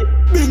lie.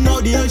 Big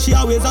now the hell she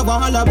always have a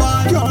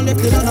alibi. Can't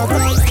left it on a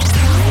cry.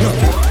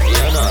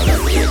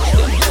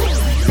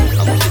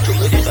 I'm on the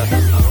trouble with that.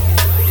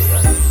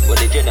 When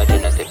the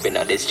Jenna step in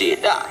on the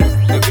street,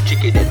 every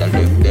chicken that I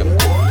left them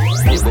go.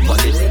 Live up on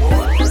the same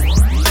one.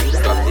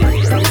 Drop the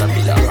beer in a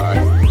pillar hard.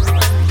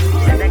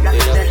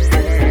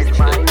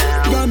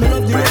 Girl, me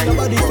love the way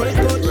nobody sweat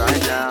good.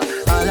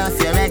 All of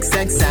your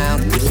XX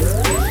sound,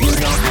 you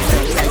don't have to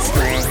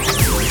explain.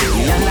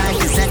 Your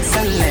life is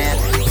excellent.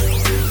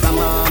 Come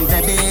on,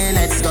 baby,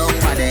 let's go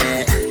party.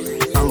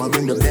 I'ma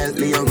bring the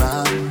Bentley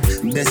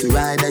around. Best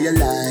ride of your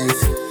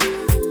life.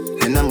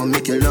 And I'ma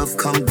make your love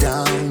come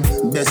down.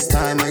 Best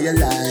time of your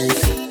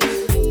life.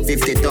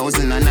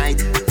 50,000 a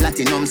night.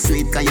 Platinum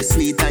sweet, cause you're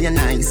sweet and you're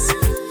nice.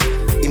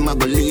 I'ma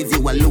go leave you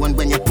alone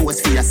when you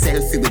pose for your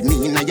selfie with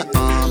me in your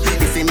arm.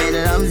 If you made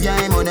love, yeah,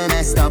 I'm gonna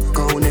messed up.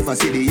 Cold never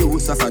see the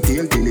use of a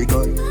tail till it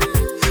gone.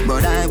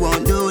 But I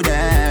won't do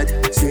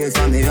that. Straight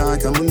from the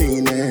heart, I'ma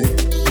mean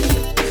it.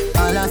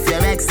 All of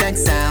your XX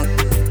sound,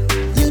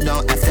 you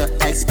don't have to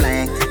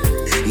explain.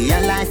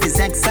 Your life is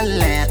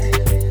excellent.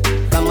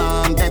 Come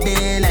on,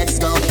 baby, let's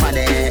go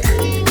party.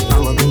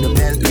 I'ma bring the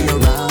Bentley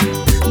around.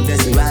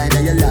 Best ride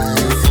of your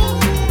life.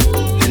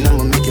 And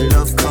I'ma make your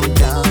love come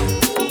down.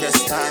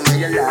 Best time of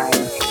your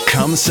life.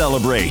 Come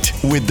celebrate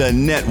with the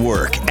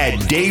network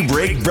at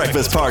Daybreak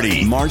Breakfast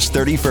Party, March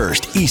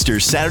 31st, Easter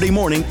Saturday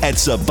morning at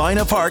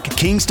Sabina Park,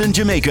 Kingston,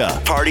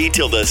 Jamaica. Party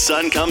till the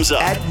sun comes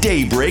up at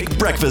Daybreak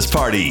Breakfast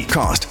Party.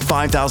 Cost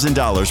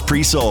 $5,000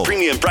 pre-sold.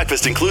 Premium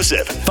breakfast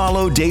inclusive.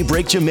 Follow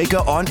Daybreak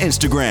Jamaica on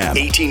Instagram.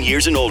 18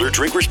 years and older,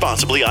 drink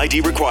responsibly,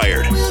 ID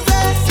required.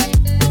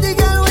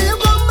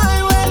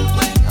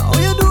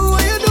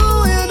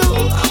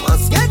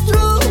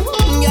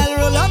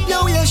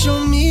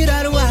 Show me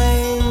that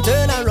wine.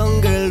 Turn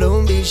around, girl,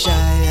 don't be shy.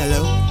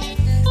 Hello,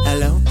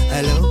 hello,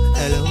 hello,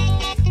 hello.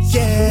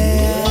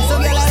 Yeah. So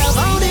girl, I love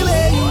how the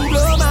way you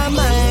blow my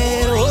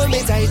mind. Hold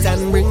me tight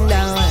and bring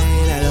down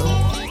wine. Hello,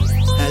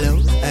 hello,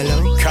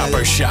 hello.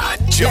 Copper Shot,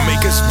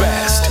 Jamaica's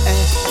best.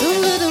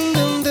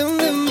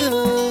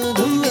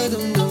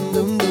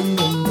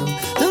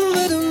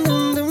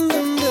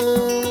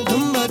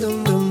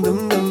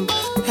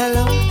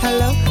 Hello, hello,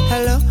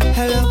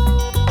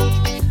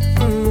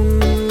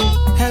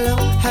 hello,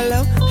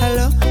 hello.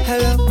 Hello,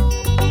 hello,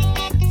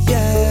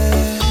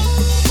 yeah.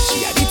 She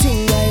had the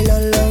thing I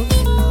love.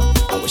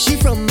 How was she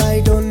from,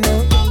 I don't know.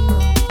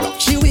 Rock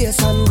she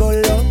waist and go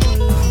low.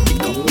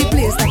 Pick up the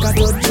place like a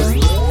dojo.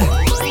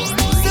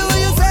 So what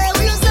you say,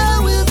 what you say,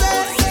 what you say?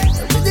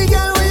 Pretty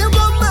girl, when you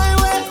come my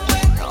way.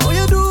 How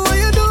you do, what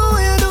you do,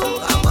 what you do?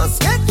 I must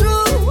get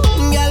through.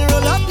 Girl,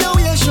 roll up now,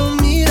 you show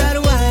me that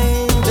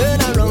wine. Turn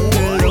around,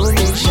 girl, don't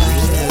be shy.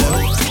 Hello,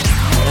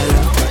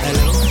 hello,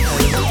 hello,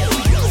 hello.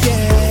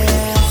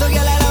 Yeah, so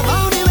girl,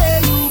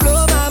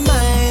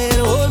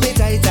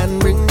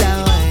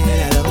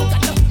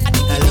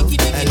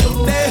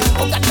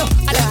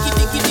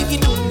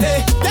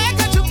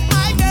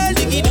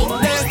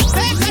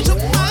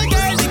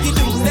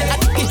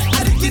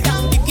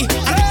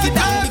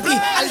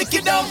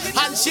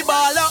 she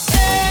ball up,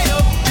 ayo,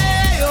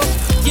 ayo.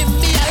 Give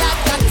me a lot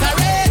that I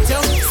rate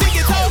you. Sing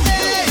it out,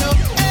 ayo,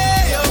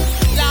 ayo.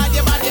 Lord,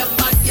 you bad, you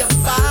bad, you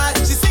bad.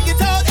 She sing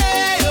it out,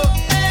 ayo,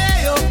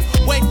 ayo.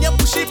 When you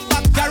push it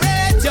back, I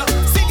rate you.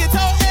 Sing it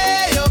out,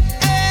 ayo,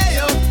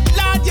 ayo.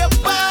 Lord, you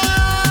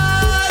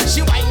bad.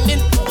 She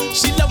whining,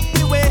 she love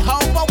the way how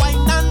I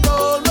whine and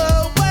roll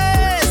her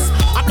waist.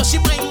 I know she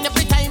whine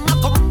every time I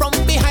come from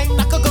behind.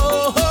 I could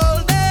go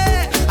whole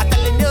day. I'm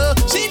telling you,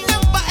 she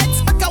never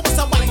expect I was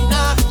a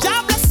whiner.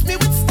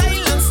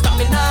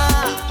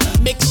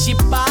 Make she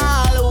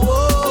ball,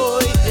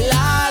 oh,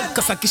 lad.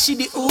 Cause I kiss she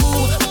the ooh,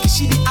 I kiss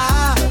she the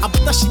ah. I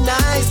put her she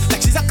nice,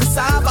 like she's a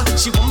cassava.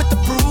 She want me to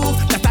prove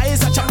that I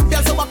is a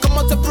champion, so I come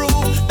out to prove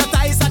that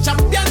I is a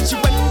champion. She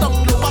went down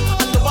lower,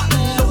 and lower,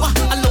 and lower,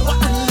 and lower,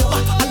 and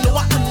lower, and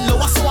lower, and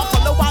lower. So I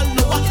follow her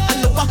lower,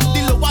 and lower.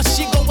 The lower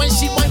she go when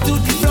she went to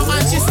the floor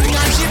and she sing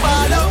and she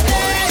ball out.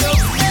 Ayo,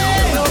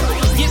 ayo.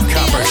 Give me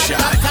Copper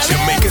Shot,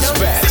 Jamaica's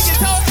best. Sing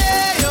it out,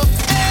 ayo,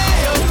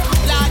 ayo.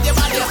 Lord, you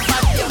bad, you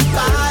bad, you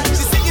bad.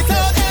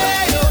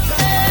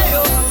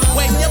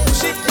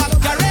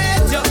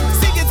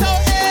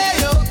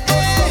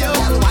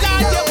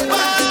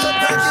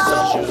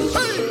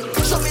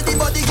 Show me the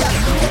body, girl.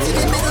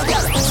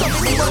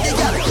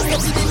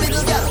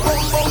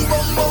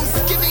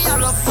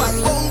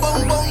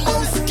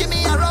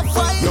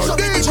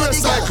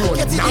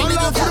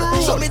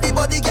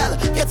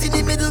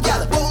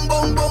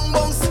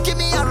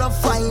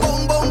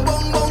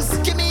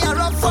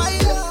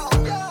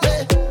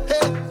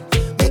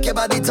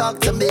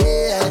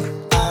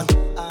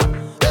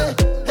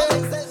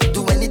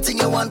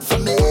 want for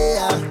me.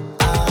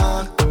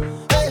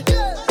 Hey,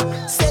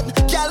 said,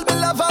 girl, me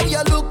love how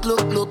you look.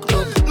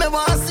 Me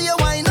wanna see you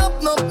wind up.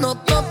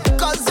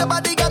 Cause your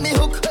body got me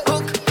hook.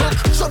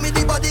 Show me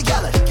the body,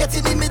 girl. Get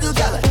in the middle,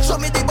 girl. Show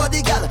me the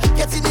body, girl.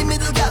 Get in the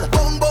middle, girl.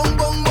 Boom, boom,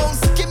 boom, boom.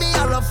 Give me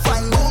a rough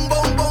fine. Boom,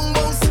 boom, boom,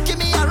 boom. Give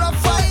me a rough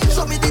fine.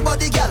 Show me the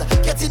body, girl.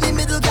 Get in the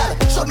middle, girl.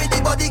 Show me the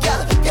body,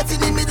 girl. Get in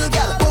the middle,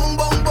 girl. Boom,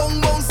 boom,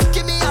 boom, boom.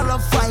 Give me a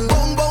rough fine.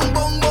 Boom, boom,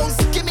 boom, boom.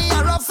 Give me a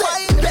rough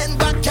fine. Bend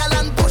back, girl,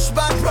 and push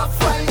back, rough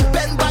fine.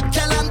 Bend back,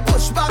 girl, and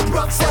push back,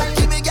 rough fine.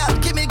 Give me, girl.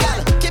 Give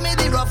me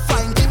the rough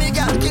fine. Give me,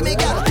 girl. Give me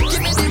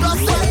the rough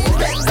fine.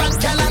 Bend back,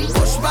 girl, and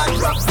push back,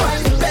 rough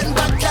fine. Bend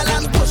back, girl,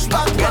 and push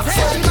back, rough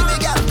fine.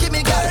 Give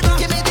me, girl.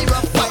 Give me the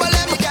rough fine.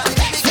 Let me, girl.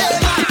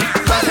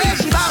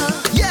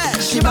 Yeah,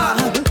 she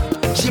bad.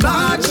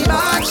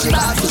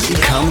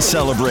 Come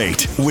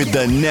celebrate with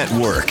the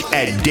network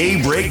at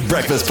Daybreak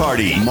Breakfast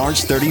Party,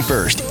 March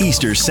 31st,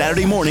 Easter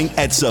Saturday morning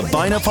at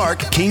Sabina Park,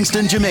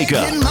 Kingston,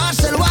 Jamaica. In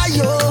Marshall, why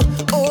you?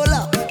 Hold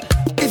up.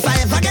 If I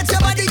ever get your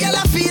body, girl,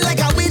 I feel like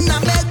I win a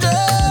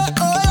medal.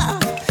 Hold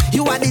up.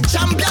 You are the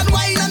champion,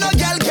 why no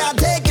girl can't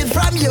take it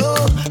from you?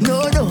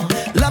 No.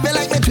 Love you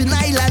like me Twin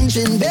Island,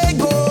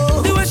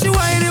 Trinbago. The way she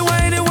whine. The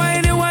way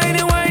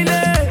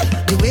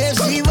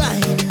she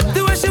whine.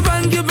 The way she bang.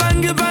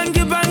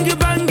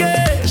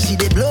 She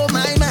dey blow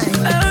my mind.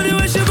 Oh, the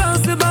way she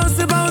bounce,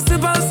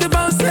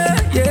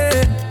 yeah.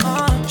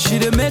 She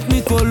dey make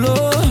me go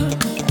low.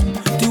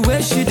 The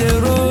way she dey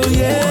roll,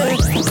 yeah.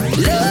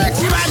 Look,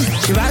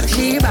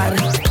 she bad.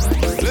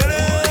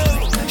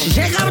 She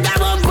shake up that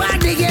bum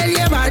body, girl,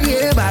 yeah, bad.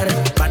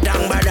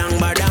 Badang.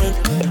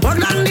 Walk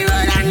down the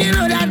road and you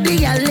know that the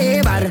girl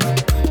lay bad.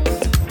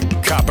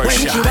 Copper When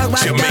she walk Shot,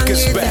 back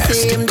Jamaica's down, best.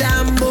 it's the same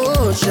damn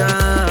motion.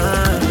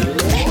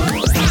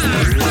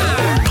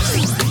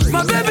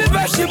 My baby,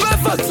 but she bad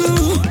for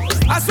two.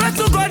 I swear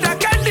to God, I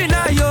can't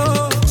deny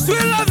you.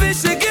 Sweet love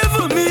is she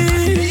give me.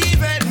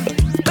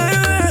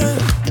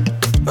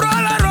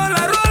 Roller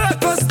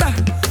coaster.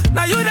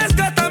 Now you just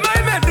got a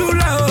my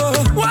medulla.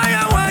 Oh. Why,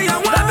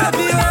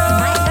 baby? Oh.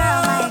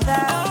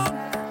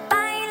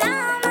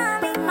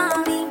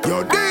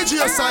 Yo,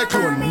 DJ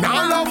Cyclone,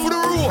 now love for the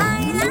room.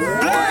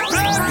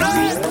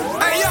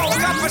 Hey, yo,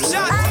 Copper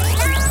Shot.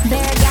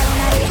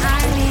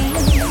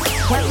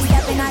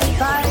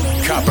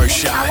 Copper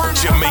Shot,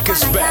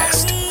 Jamaica's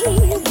best.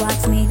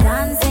 Watch me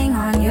dancing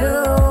on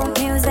you.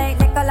 Music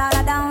like a lot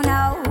of don't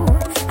know.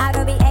 I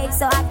do behave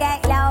so I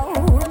get low.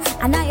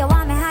 I know you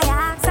want me how you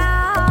act so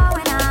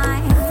when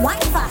I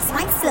wine fast,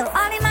 wine slow.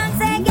 All the man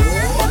say, get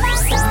on the back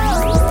slow.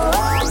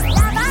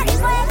 That body's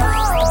fuego.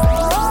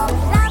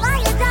 Love how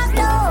you drop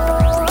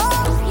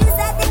low. You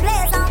set the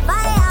place on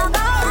fire.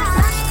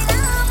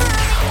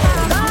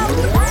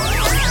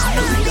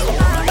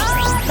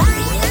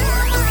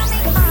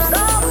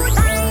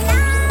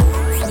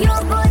 You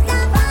put the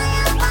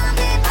fire on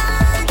me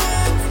body.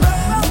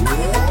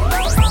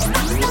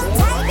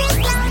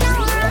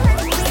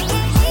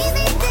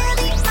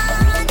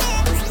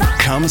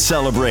 Come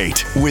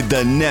celebrate with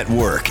the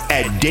network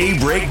at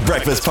Daybreak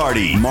Breakfast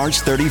Party,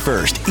 March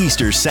 31st,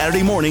 Easter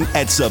Saturday morning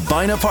at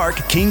Sabina Park,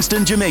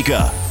 Kingston,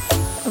 Jamaica.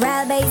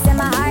 Real bass in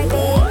my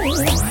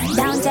heartbeat.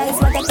 Don't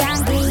chase what they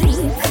can't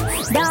keep.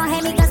 Don't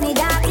hate me cause me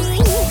dirty.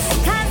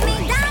 Cause me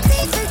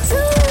dirty for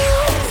two.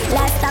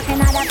 Let's talk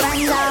in other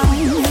friend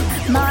zone.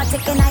 More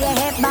ticking on your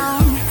hip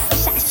bone.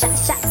 Shot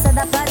so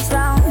the blood's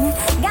wrong.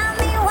 Got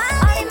me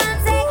wild. All the man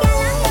say, get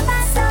on your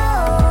back slow.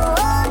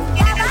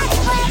 Your body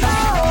fuego.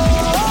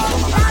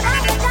 Love how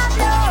you drop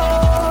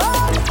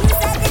low. You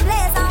set the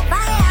place on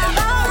fire.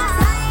 Go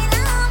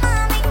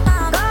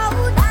dynamite, go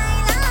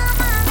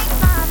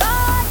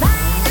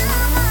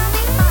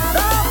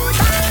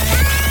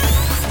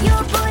dynamite. You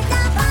put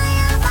the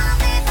fire on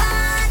me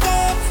body.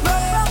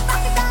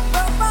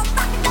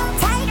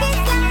 Take it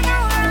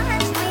down,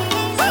 rush me.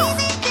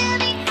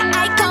 I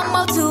come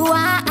out to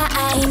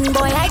wine,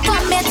 boy. I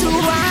come here to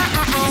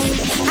wine.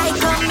 I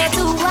come here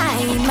to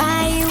wine.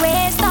 My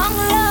waist on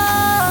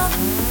low.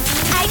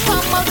 I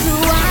come out to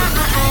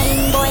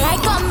wine, boy. I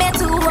come here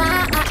to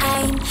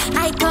wine. I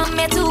come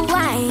here to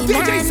wine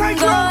and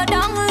go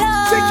down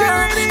low.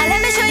 Security. And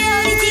let me show you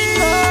how the thing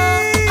go.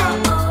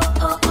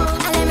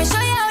 And let me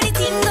show you how the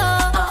thing go.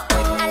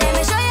 And let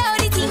me show you how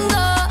the thing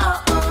go.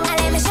 And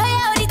let me show you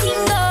how the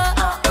thing go.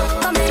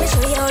 Come let me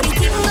show you how the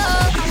thing go.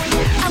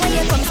 I want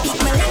you come speak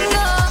my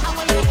lingo.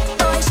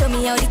 Boy, show me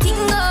how the thing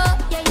go.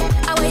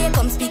 I want you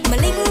come speak my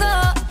lingo.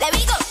 There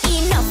we go.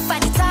 Enough for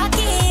the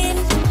talking.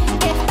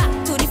 Get back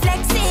to the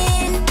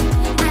flexing.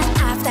 And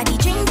after the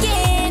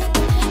drinking,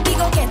 we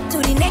go get to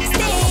the next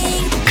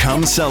thing.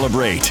 Come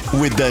celebrate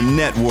with the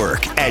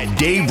network at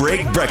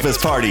Daybreak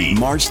Breakfast Party,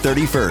 March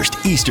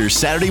 31st, Easter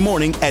Saturday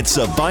morning at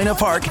Sabina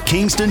Park,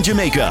 Kingston,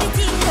 Jamaica.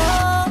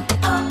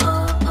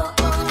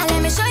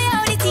 Let me show you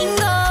how the thing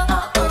go.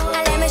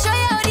 Let me show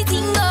you how the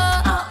thing go.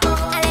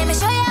 Let me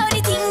show you how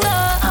the thing go.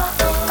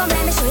 Come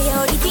let me show you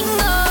how the thing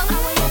go.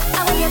 I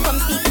want you come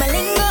speak my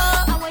lingo.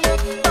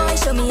 Boy,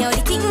 show me how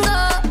the thing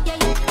go.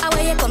 I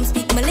want you come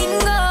speak my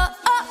lingo.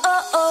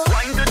 Oh.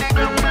 Wine to the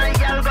ground, my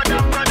girl,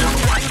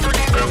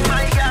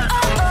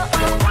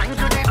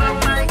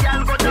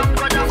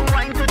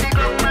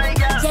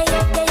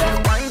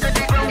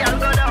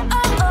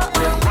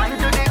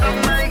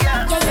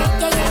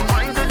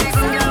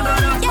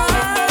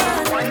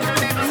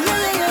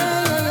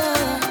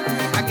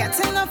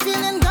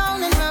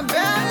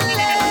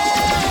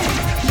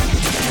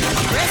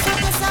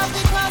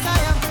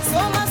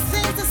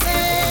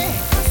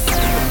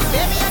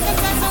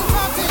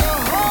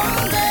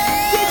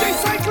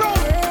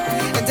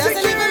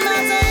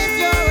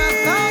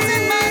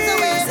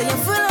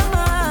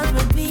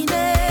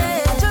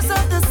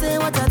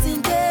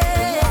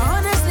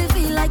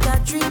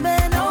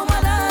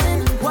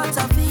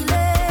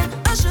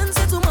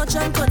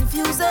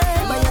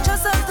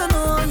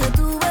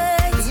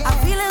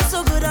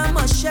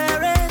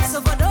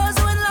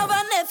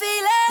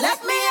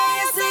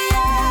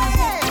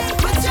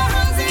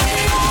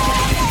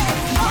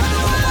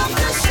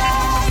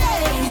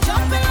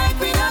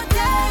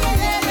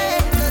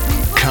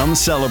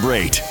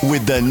 celebrate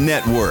with the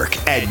network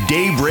at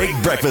Daybreak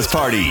Breakfast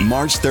Party,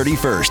 March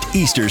 31st,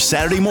 Easter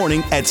Saturday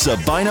morning at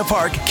Sabina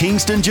Park,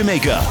 Kingston,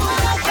 Jamaica.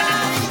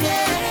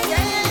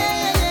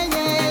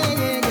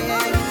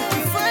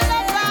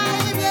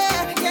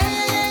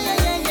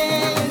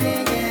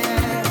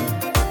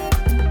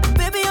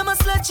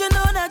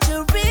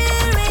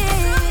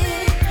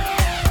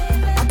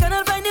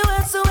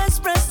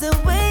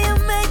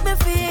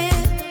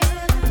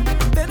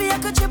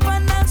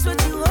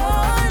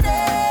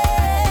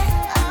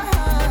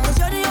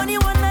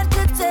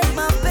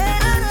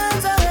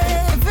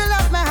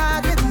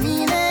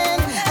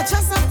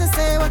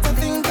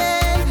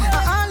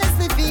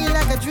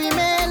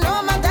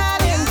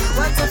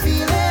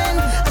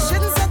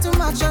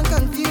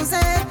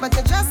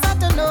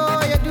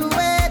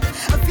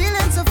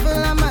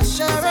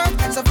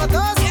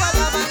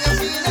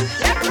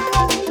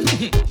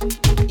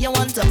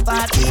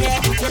 Party,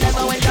 yeah. You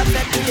never went up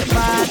to your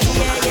party,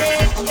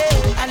 yeah,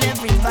 yeah. And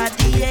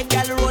everybody, yeah,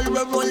 girl,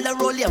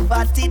 roll your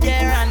body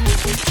there. And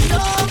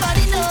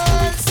nobody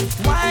knows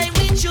why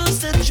we choose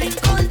to drink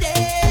all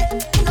day.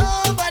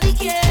 Nobody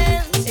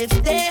cares if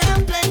they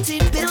have plenty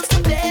bills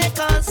to pay.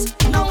 Cause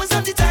now is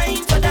not the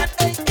time for that.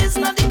 It's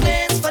not the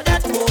place for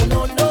that. Oh,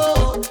 no,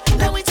 no.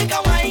 Let me take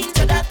a wine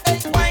to that.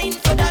 Wine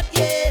for that,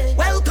 yeah.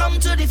 Welcome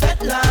to the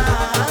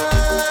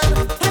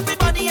Fetland.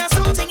 Everybody has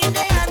something in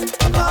their hand.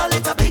 Call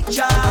it a big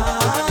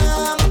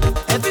job.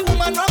 Every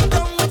woman run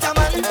down with a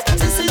man.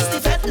 This is the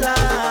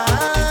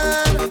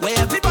Fetland, where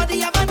everybody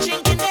have a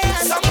drink in there.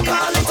 Some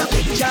call it a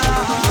big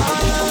job.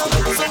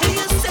 So do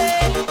you say,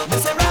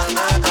 Mr.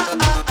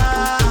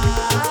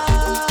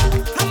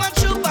 I'm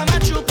a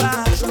trooper.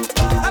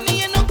 I'm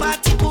here no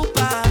party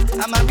pooper.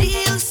 I'm a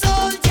real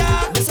soldier.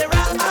 Mr.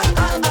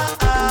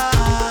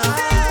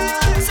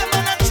 Some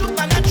man a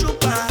trooper.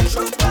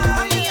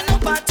 I'm here no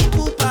party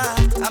pooper.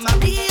 I'm a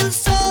real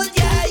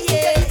soldier,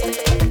 yeah.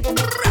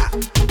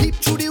 Peep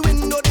through the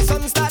window, the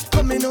sun start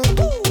coming up.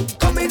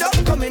 Coming up.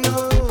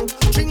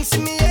 Drinks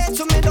in me head,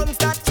 so me don't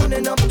start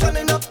turning up.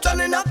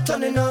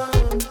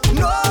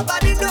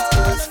 Nobody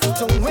knows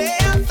the way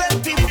I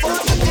felt before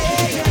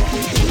today.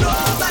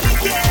 Nobody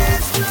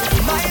cares.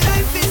 My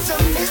life is a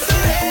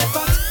misery,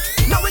 but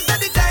now it's not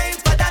the time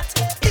for that.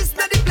 It's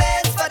not the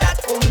place for that.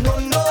 Oh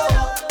no.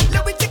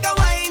 Let me take a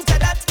wine to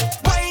that.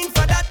 Wine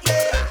for that,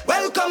 yeah.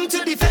 Welcome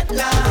to the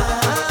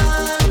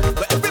Fetland,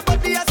 where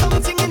everybody has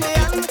something in their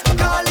hand.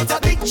 Call it a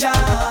big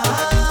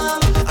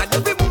jam. And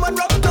every woman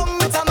rub down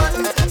with a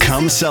man.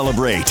 Come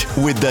celebrate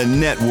with the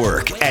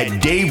network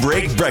at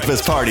Daybreak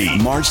Breakfast Party,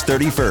 March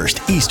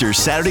 31st, Easter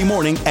Saturday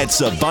morning at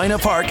Sabina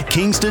Park,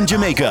 Kingston,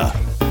 Jamaica.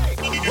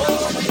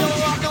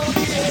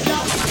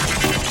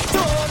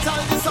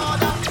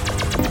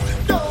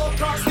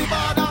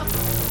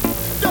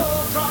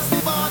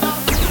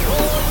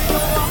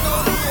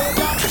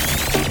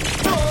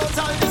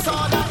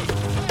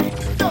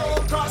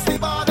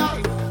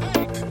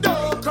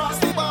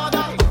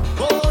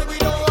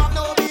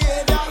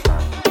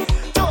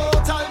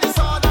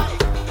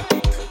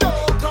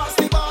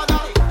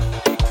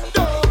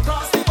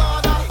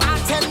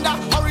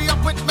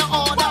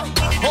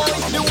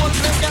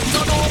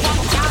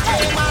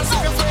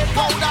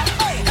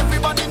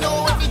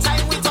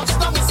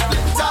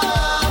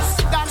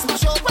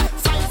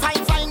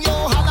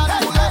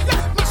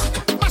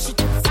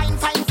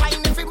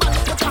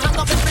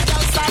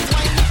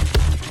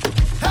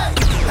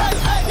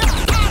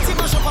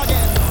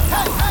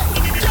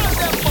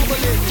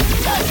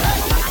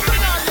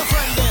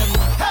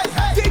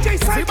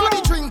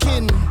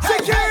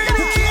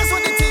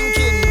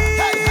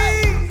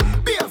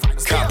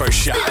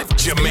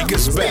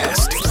 Jamaica's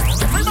best.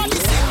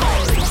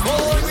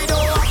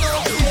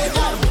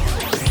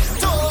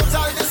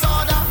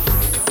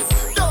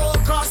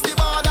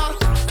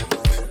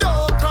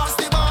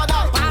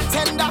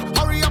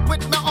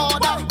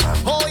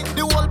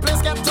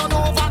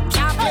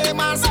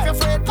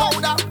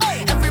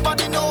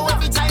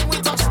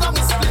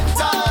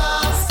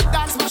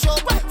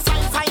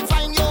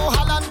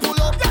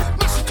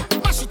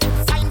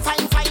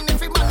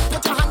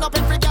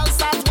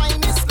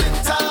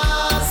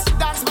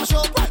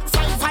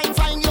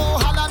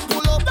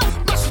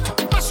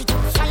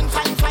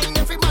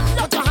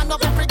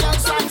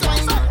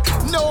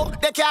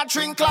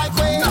 Drink like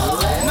we, none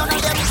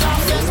of them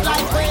can't get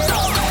like we.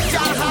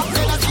 Can't have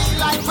energy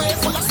like we.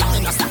 Full of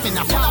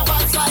stamina, full of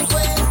vibes like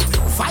we.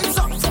 Vibes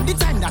up from the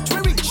time that we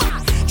reach.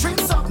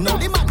 Drinks up, now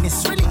the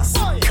madness release.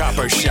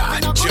 Copper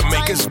Shot,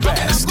 Jamaica's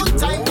best. Good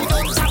time, we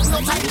don't have no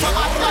time for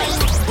bad mind.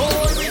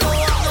 Boy, we don't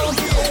have no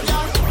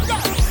behavior.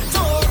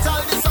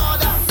 Total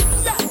disorder.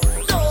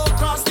 Don't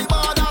cross the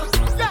border.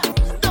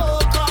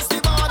 Don't cross the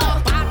border.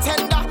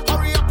 Bartender,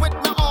 hurry up with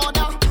my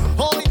order.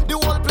 Boy, the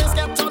whole place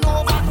get turned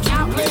over.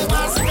 Can't play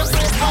my secret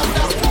place powder.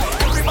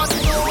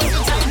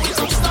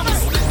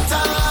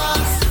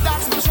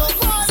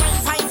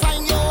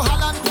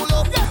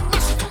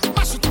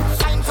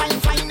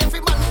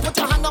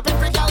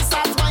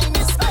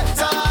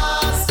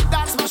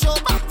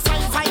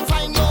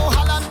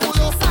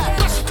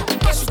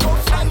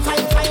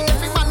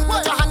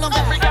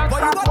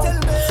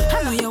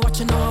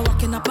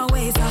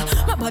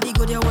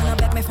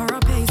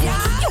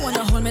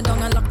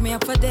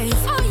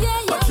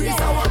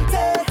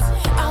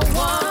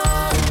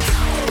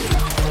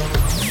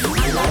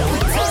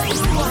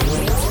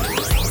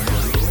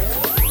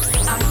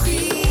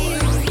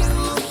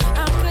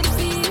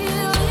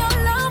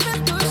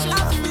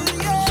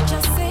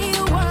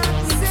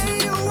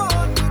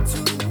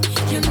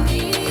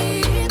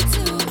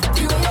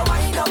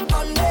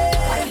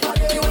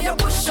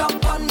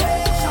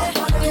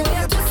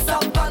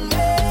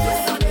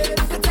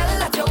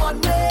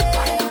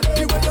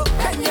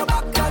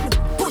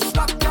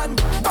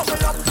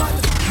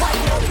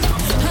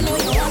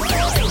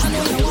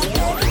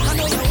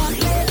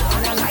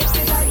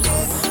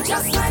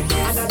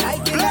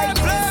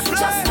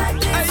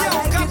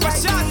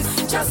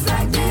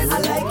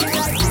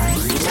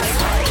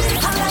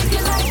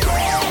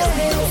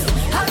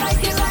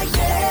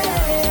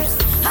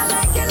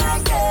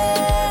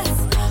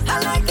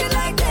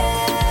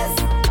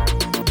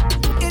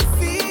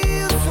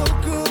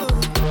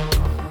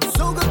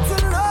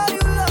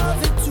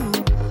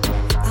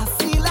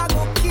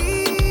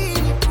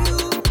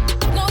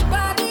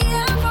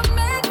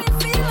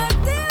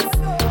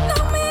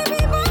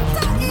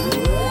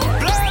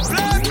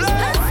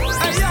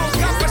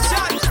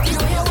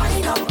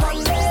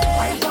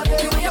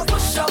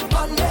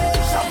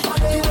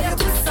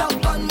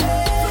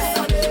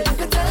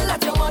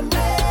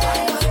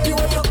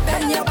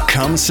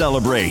 Come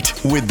celebrate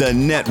with the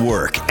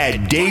network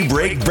at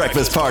Daybreak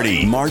Breakfast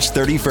Party, March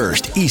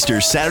 31st, Easter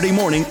Saturday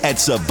morning at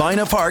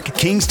Sabina Park,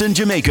 Kingston,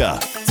 Jamaica.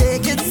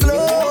 Take it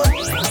slow,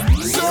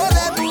 so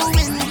that we're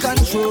in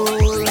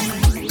control.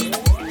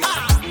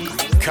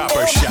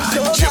 Copper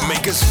Shot,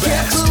 Jamaica's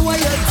best. Careful what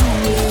you're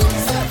doing,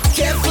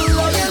 careful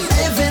how you're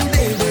living,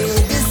 baby.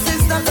 This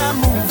is not a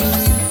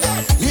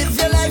movie. Live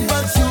your life,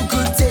 but you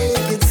could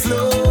take it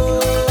slow.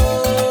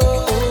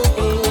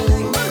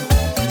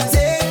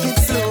 Take it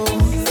slow.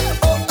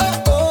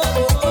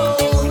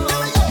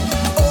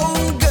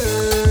 Oh,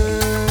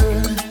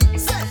 girl,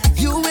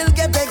 you will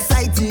get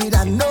excited.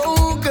 I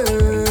know,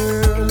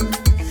 girl.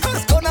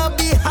 It's gonna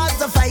be hard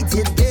to fight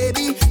it,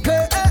 baby.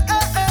 Girl,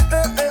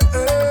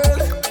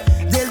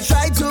 they'll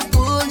try to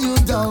pull you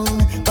down,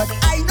 but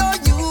I know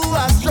you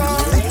are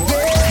strong.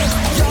 Yeah,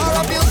 you're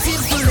a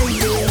beautiful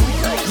lady.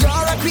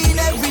 You're a queen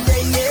every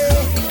day.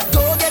 Yeah,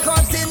 don't get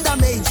caught in the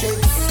matrix.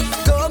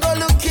 Don't go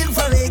looking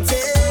for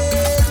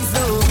ratings.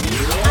 No,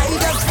 I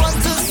just want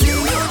to see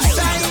you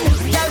shine.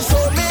 Girl,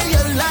 show me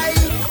your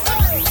light.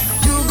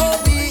 You gon'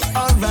 be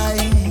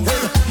alright.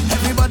 Hey,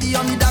 everybody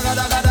on me daga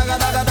daga daga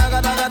daga daga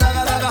daga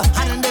daga daga.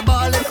 And they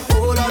ballin',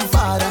 hold on,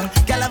 father.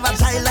 Girl have a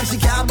child like she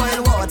can't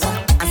boil water,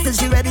 and still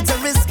she ready to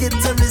risk it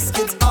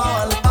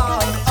all.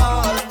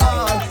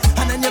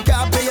 And then you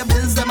can't pay your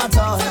bills them at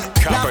all.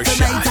 Copper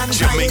Shot,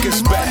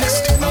 Jamaica's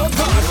best. No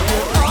God,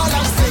 all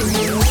I'm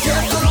saying,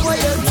 careful what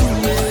you're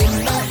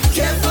doing,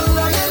 careful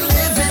how you're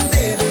living,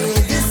 baby.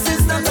 This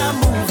is not a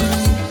movie.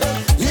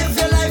 Live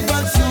your life,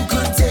 but you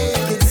could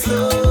take it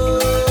slow.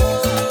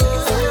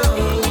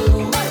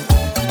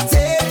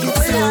 Take it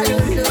slow.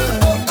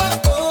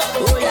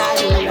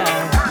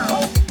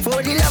 For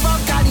the love of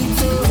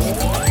Calypso,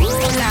 oh,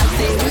 I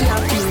say we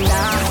are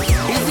pinda.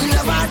 It's the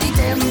love of the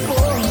tempo,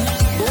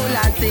 oh,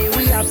 I say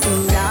we are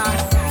pinda.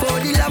 For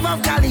the love of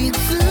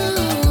Calypso.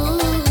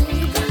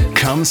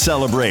 Come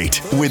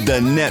celebrate with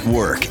the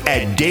network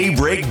at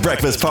Daybreak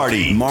Breakfast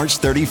Party, March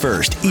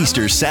 31st,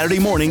 Easter Saturday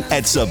morning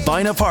at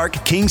Sabina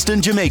Park,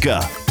 Kingston,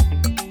 Jamaica.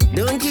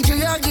 Don't get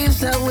your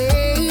gifts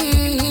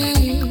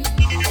away.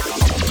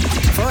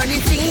 For the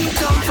thing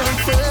come from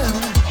far,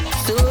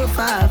 so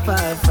far,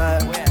 far, far.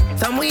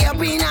 Somewhere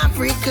up in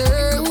Africa.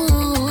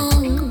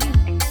 Ooh.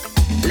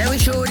 Let me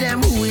show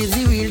them who is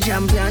the real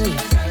champion.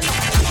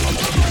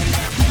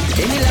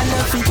 Any land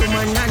of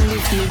Superman and the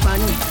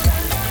Stephen.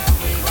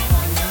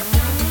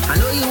 I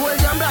know you hold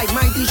your bright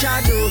mighty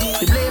shadow.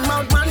 The blame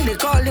out man, they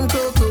call him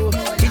Coco.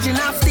 Kitchen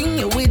half thing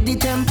you with the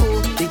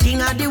tempo. The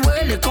king of the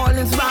world, they call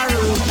him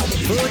Sparrow.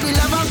 For the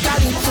love of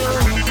Calypso,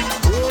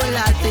 oh,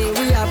 I say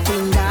we are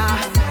pinda.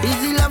 Is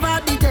the love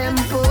of the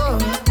tempo,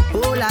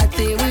 oh, I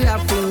say we are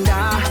pinda.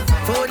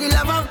 For the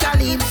love of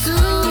Calypso,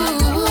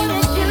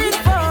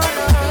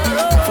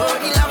 for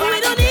the love of we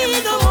don't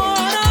need no more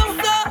of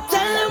that.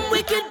 Tell them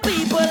wicked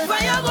people,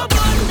 fire go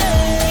burn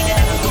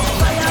them,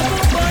 fire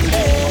go burn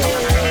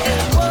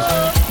them.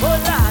 Oh,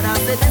 Lord, I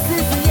say this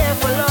is the year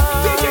for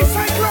love. DJ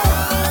Cyclone,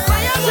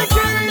 fire go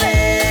burn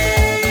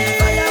them,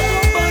 fire go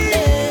burn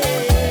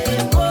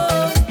them.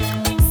 Oh,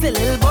 say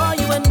little boy,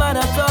 you ain't bad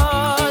at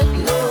all.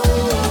 No,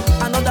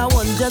 another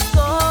one just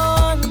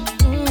gone.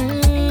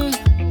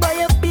 Boy,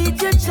 you beat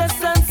your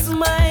chest and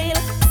smile.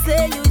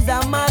 Say you's a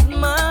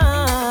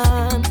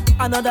madman.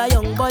 Another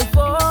young boy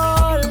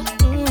fall.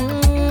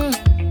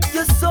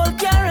 Your soul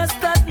can't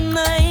rest at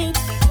night.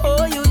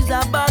 Oh, you's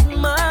a bad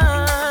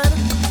man.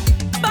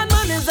 Bad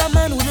man is a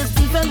man who just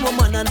defend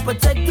woman and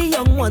protect the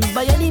young ones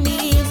by any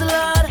means,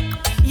 Lord.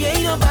 You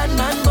ain't no bad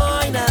man,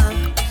 boy, nah.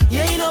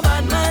 You ain't no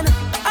bad man.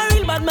 A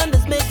real bad man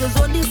just make his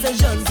own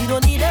decisions. He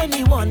don't need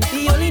anyone.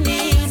 He only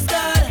needs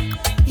God.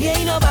 You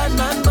ain't no bad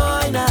man,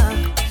 boy, nah.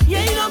 You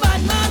ain't no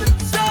bad man.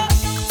 So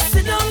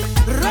sit down,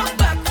 rock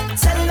back.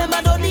 Tell them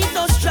I don't need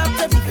no strap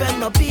to defend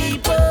my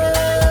people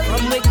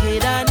from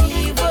wicked and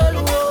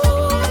evil.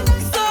 Whoa.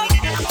 So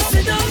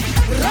sit down,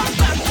 rock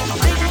back.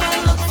 Big man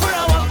look for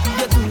a walk.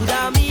 You're too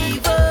damn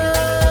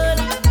evil.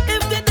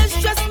 If they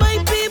distress my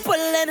people,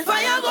 then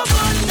fire go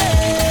burn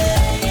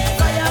them.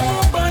 Fire go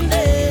burn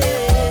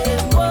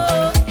them.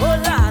 Oh,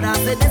 Lord, I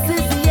say this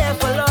is the year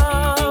for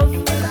love.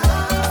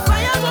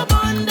 Fire go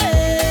burn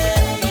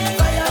them.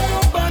 Fire go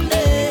burn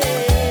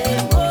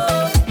them.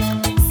 Oh,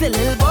 say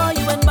little boy,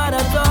 you ain't bad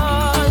at all.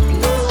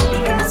 You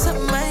give me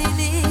something I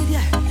need,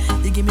 yeah.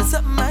 You give me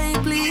something I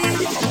bleed. You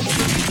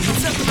give me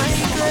something I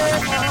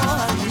crave.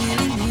 Oh, I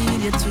really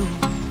need you too.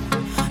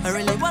 I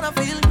really wanna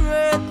feel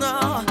great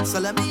now. So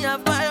let me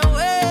have my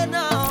way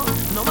now.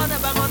 No one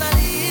ever gonna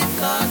leave,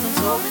 cause I'm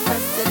so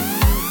invested in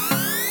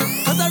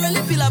you. Cause I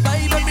really feel a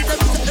vibe every time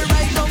you set the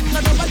right down.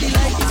 And nobody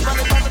like this, man,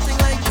 the kind of thing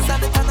like this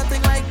and the kind of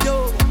thing like you.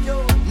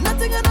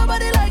 Nothing and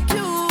nobody like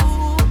you.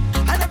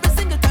 And every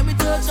single time we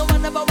touch, no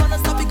one ever wanna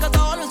stop because I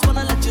always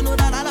wanna let you know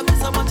that I love you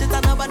so much. It's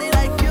nobody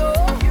like you.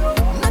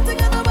 Nothing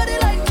and nobody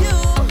like you.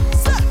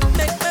 So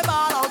make me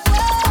ball out.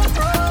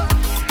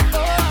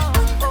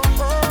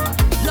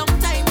 Long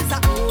time is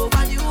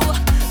over you.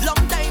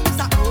 Long time is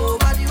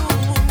over you.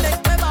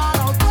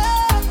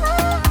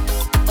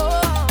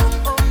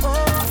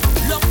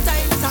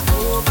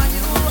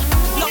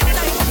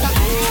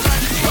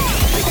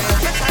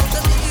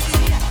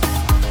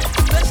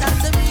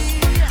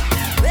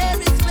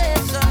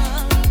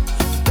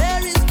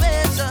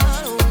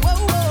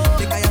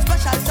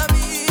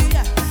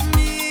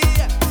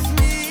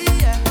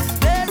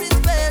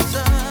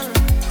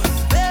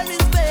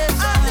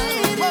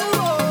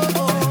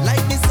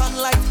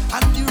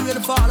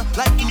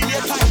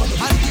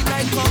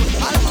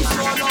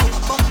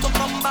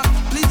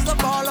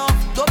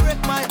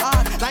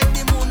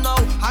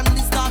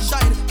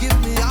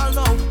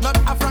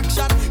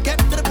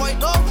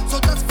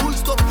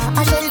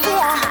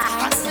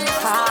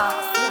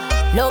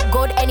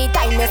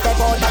 time you step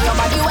out of your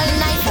body well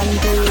nice and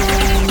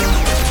clean.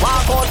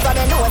 Walk out from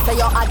the nose so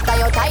you're hot, so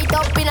you're tight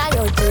up in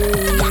your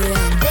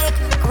jeans.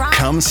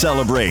 Come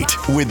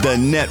celebrate with the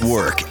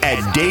network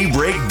at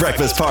Daybreak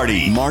Breakfast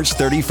Party, March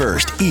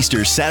 31st,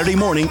 Easter Saturday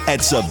morning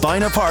at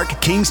Sabina Park,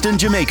 Kingston,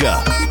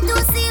 Jamaica.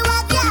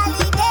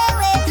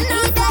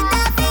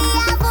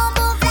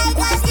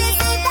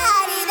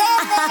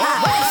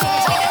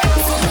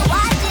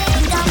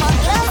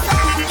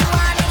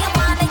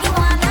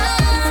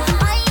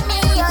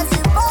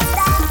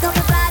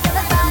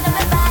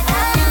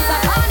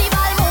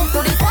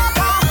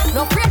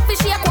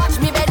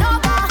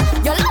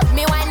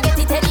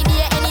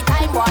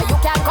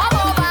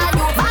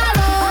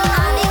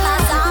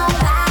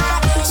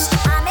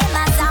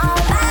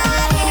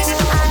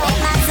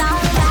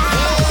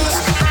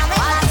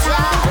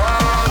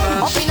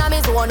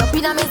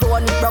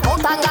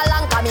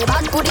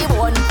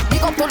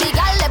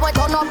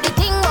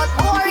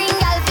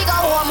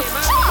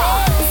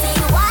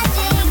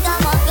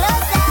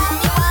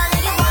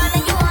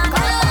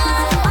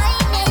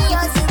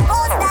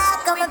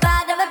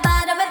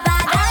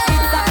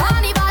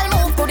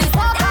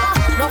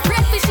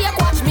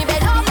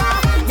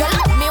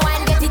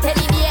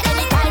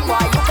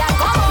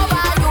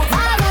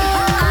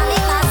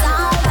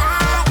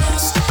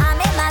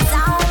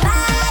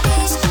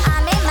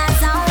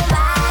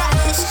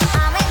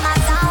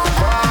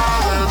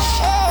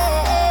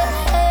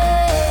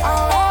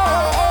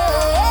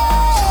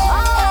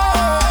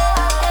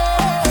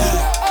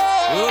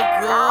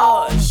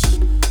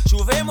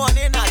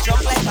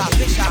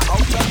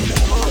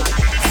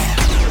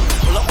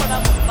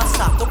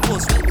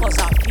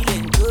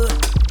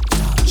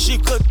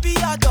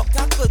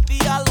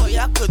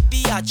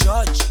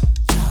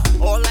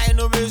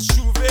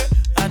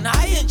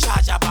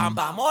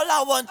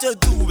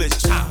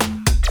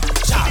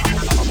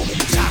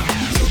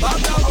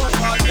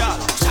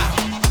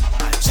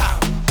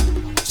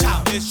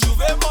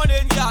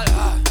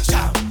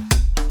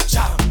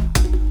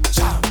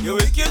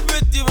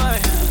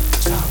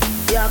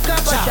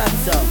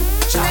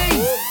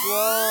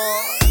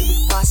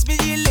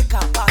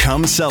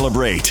 Come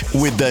celebrate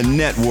with the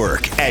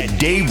network at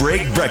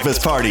Daybreak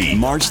Breakfast Party,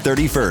 March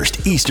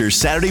 31st, Easter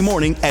Saturday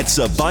morning at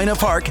Sabina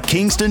Park,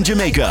 Kingston,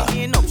 Jamaica.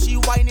 She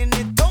whining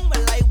it down, I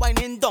like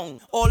whining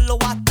down. All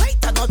over tight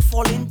and not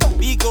falling down.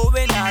 We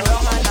going around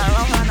and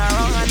around and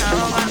around and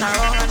around and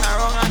around and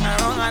around and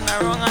around and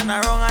around and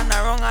around and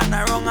around and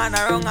around and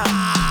around.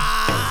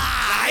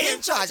 I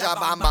ain't charge of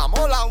bam bam.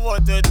 All I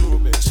want to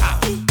do is chow,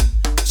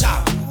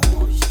 chow,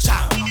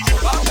 chow.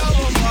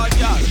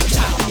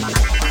 Chow,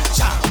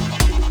 chow,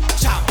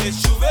 chow. It's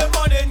Juve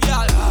morning,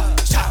 y'all.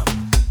 Chow,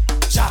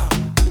 chow,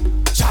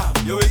 chow.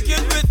 You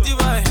wicked with the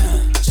man.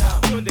 Chow,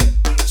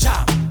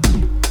 chow,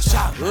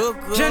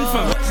 chow.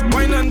 Gentlemen,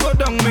 wine and go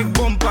down, make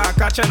bumper,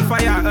 catch and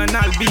fire, and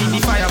I'll be the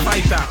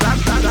firefighter.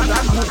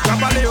 That book,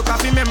 Cabaleo,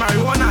 coffee, me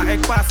marijuana,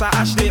 egg passa,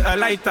 Ashley, a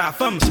lighter.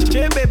 Fum,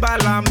 chebe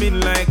bala, min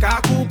like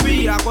a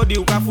coupi, akodi,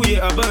 ukafuye,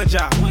 a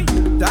burja.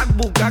 That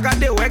book, I got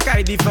the work,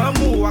 I the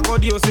famu,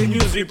 akodi, say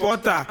news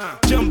reporter.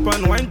 Jump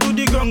and wine to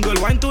the grungle,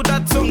 wine to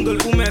that sungle,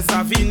 ume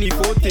savini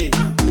fote.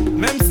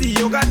 Même si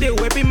yo got the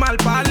wepi mal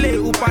parler,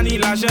 upani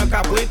la jean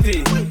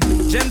capouete.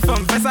 Jeune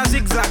femme, fais ça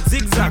zigzag,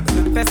 zigzag,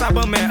 fais ça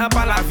bon, mais up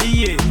à la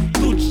vie.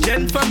 Toute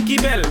jeune femme qui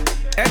belle,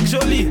 egg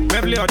jolie,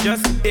 meuble or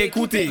just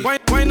écoutez.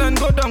 Wine and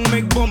go down,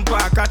 make bumper,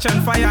 catch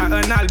and fire,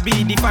 and I'll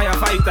be the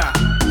firefighter.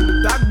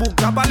 That book,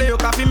 kapale yo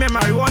kafi me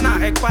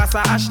marijuana, egg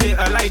passa, acheter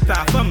a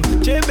lighter. Femme,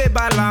 chebe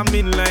bala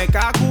min like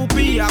a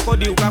coupi,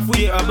 akodi yo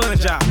kafuye a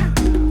burja.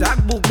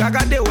 That book, I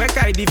got the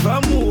work, I the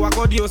famu,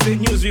 akodi yo say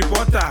news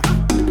reporter.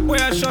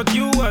 Where shot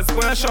US,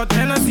 where shot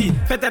Hennessy,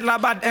 faites la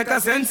bad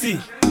eka sensi.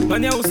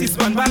 Manya ou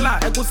sispan bala,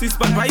 eko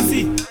sispan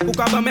vaisi, ou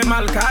kaba me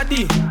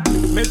malkadi.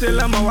 Mettez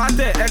la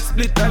mawate,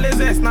 explit the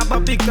laser, snap a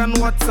pic and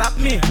WhatsApp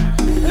me.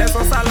 Let's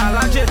go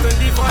salala,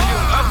 J24.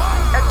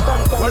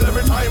 Well,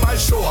 every time I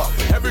show up,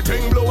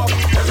 everything blow up,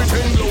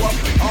 everything blow up.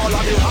 All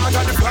of the hard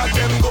and the flag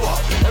them go up.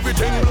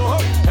 Everything blow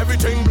up,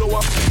 everything blow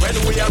up. When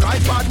we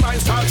arrive, bad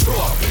minds start show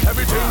up.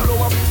 Everything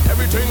blow up,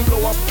 everything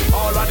blow up.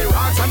 All of the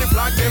rags and the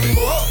flag them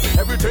go up.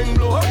 Everything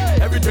blow up,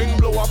 everything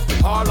blow up.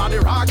 All of the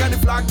rag and the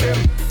flag them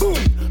boom.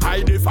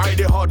 I defy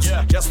the odds,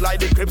 just like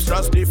the Crips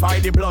just defy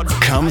the blood.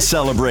 Come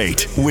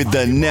celebrate with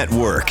the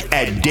network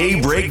at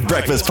Daybreak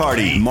Breakfast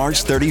Party,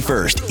 March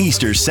 31st,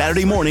 Easter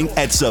Saturday morning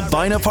at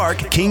Sabina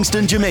Park,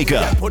 Kingston,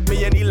 Jamaica. Put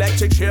me in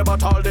electric chair,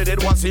 but all they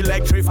did was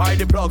electrify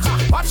the plugs.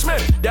 Watch me,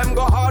 them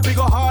go hard, we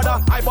go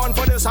harder. I born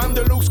for this, I'm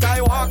the Luke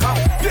Skywalker.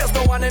 There's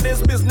no one in this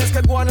business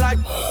can go on like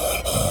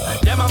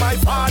them are my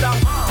father.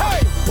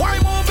 Hey, why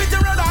move with the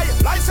red eye?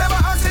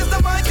 Lightsaber axis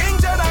the Viking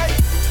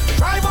Jedi.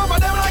 Drive over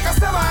them like a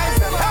semi.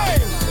 Hey,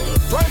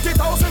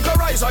 20,000 can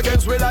rise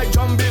against we like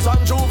zombies on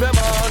Juve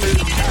morning.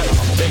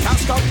 They can't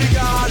stop the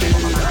garland.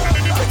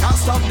 They can't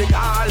stop the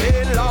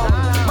garland long.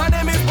 My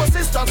name is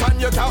Persistence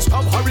and you can't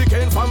stop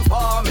hurricane from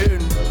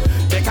forming.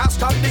 They can't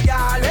stop the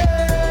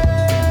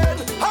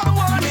garland. I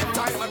want it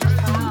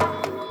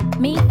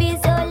time. Me feel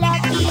so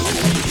lucky.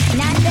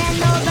 Not that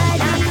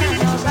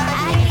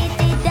nobody.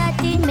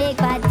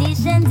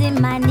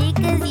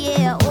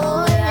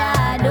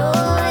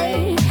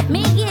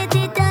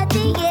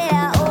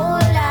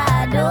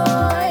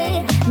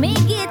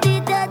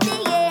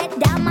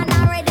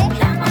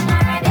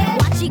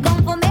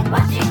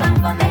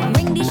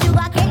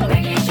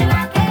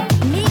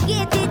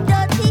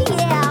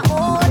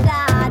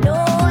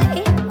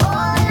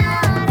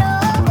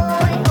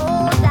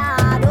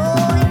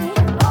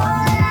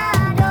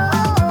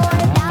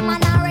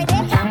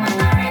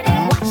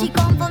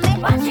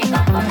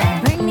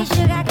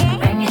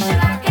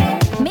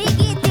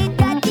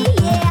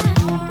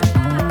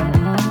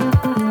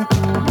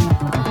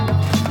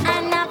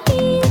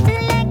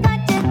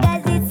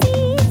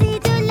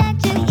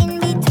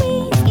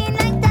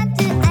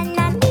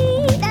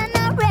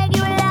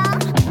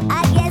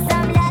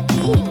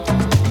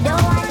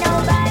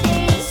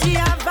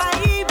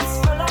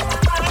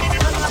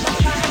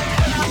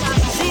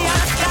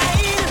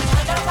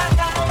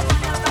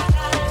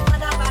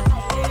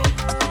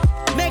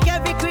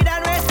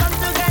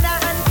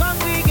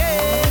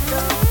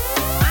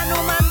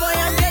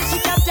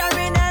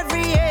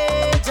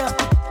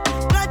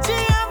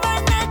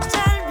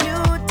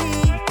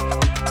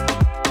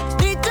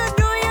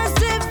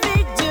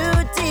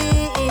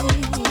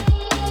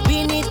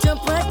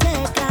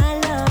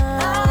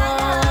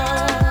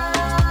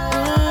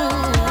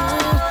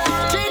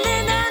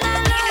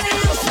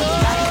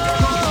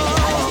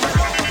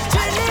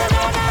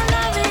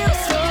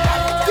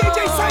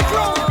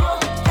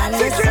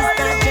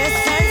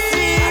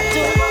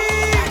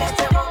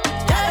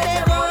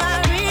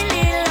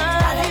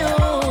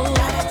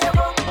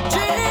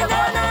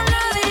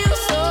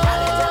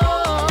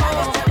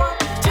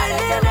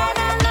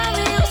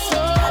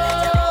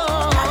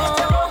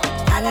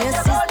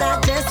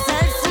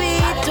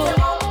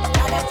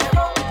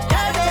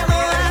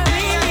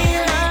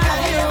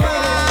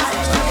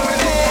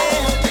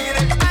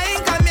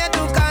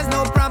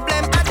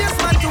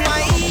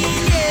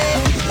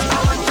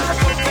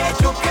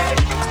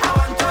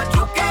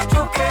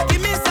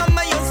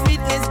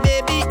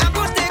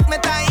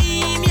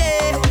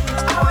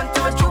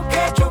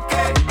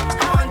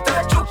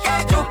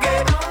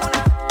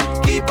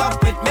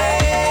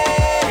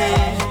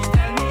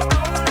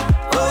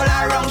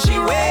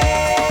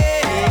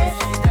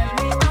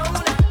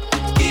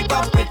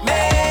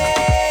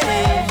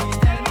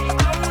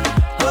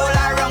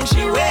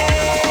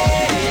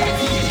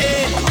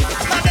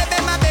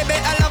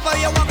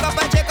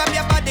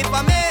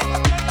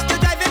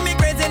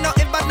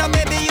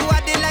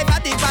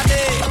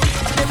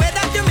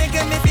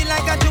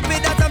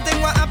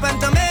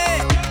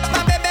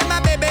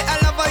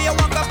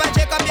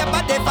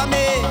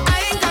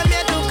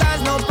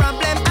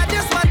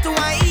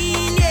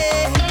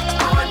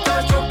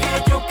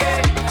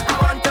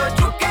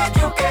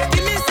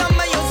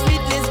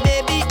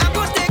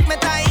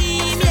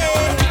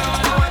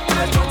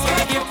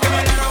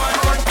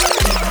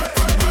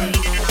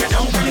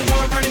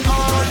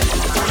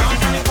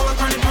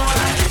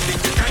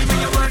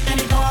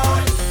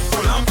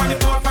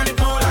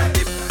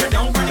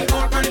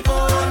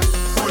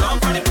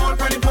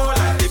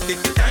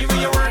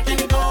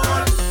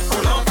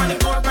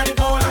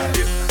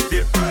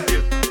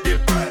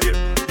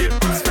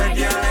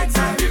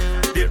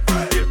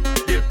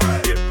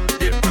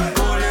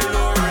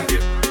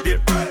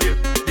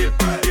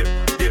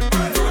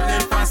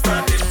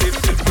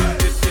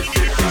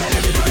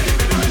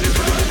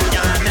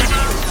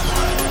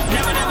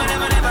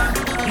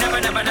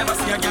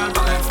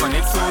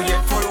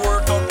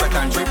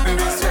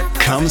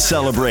 Come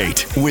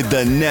celebrate with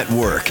the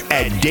network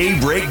at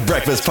Daybreak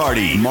Breakfast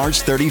Party,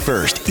 March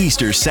 31st,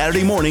 Easter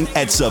Saturday morning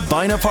at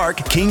Sabina Park,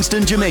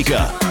 Kingston,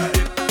 Jamaica.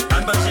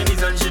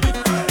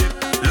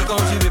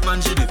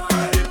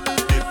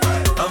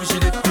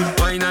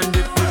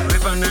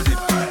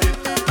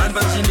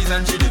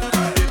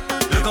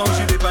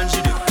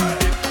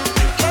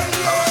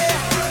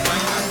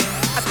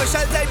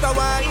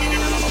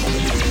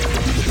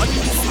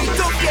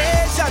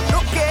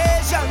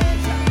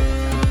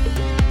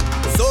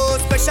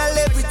 Special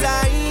every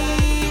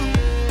time,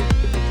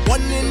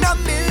 1 in a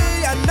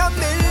million,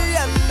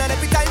 and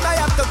every time I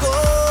have to go.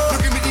 You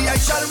give me the I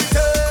shall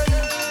return,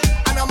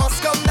 and I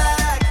must come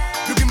back.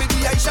 You give me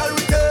the I shall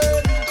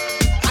return,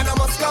 and I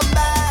must come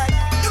back.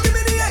 You give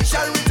me the I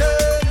shall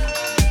return,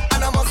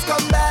 and I must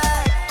come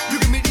back. You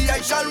give me the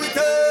I shall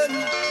return,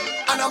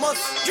 and I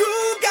must. You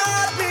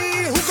got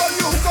me. Hook on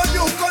you, hook on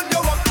you, hook on you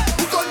up.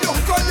 Hook on you,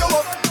 hook on you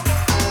up.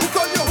 Hook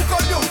on you, hook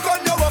on you, hook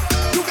on you up.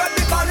 You got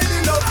me falling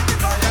in love.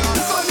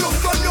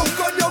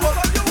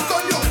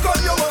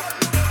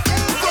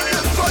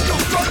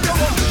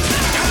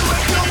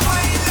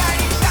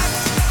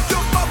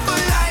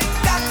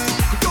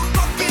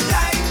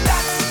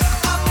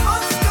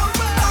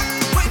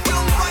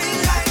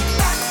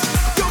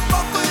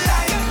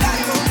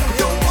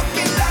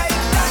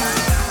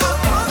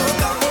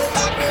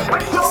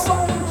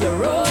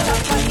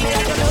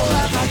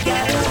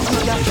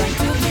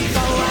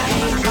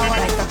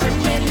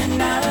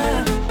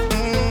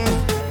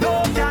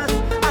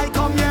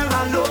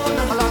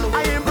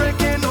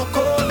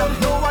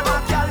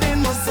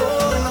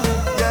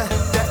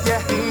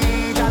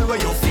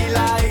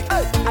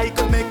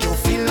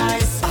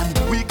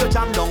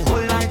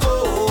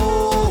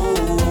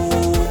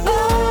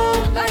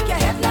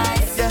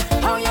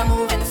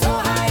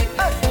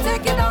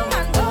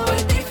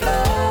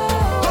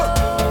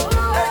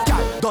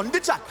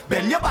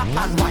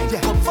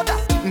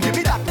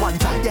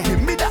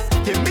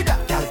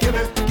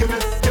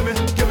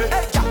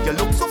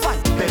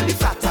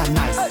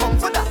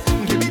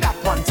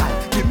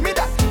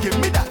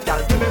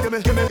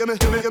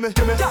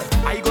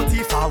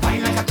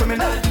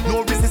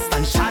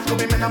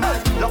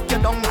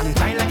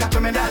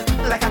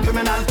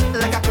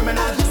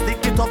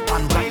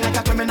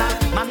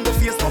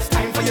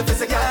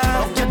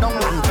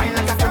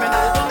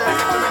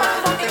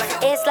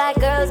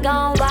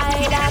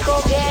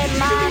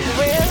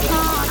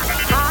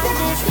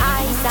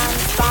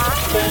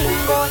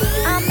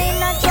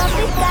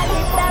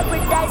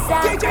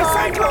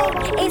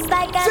 It's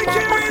like an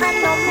alpha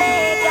and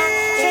omega,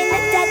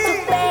 Trinidad to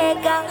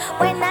Vega.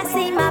 When I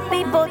see my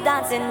people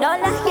dancing,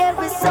 all I hear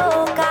is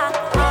soca.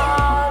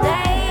 All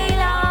day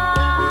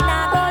long,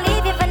 not gonna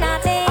leave you for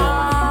nothing.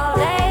 All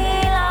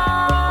day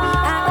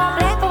long, I'm gonna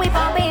play for we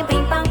pumping,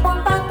 ping pong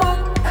pong pong pong,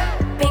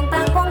 ping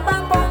pong pong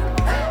pong pong.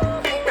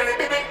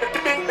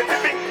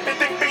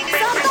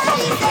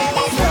 Somebody say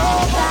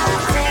soca,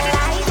 say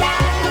like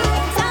that.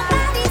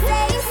 Somebody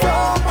say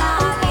soca,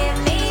 give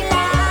me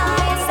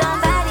life.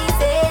 Somebody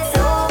say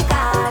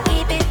soca,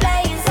 keep it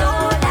playing so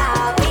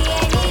loud. We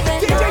ain't even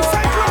know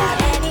that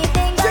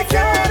anything but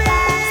soca,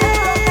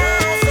 soca,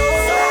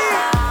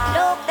 soca.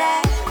 Look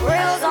that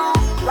grills on,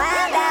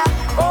 wild out,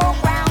 go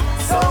round.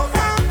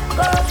 Soca,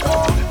 go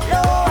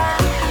lower,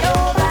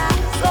 lower,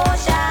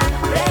 Scotia,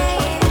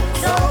 playing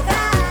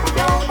soca.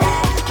 Know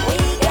that we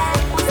got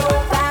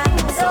soca,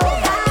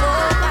 soca.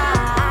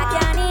 I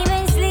can't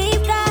even sleep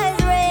 'cause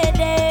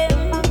rhythm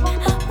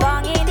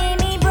banging in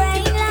me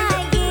brain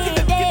like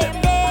it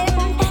them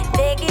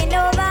taking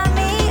over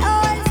me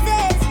own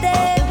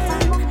system.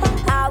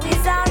 How it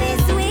sound is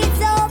sweet,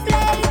 so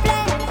play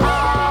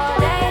all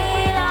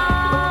day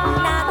long.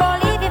 Not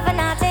gonna leave you for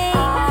nothing.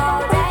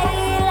 All day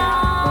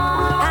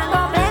long, I'm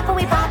gonna play for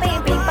we pumping,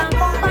 ping pong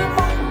pong pong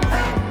pong,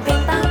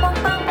 ping pong pong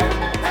pong pong,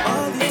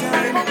 ping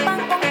pong pong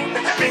pong pong,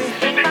 ping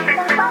pong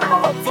pong pong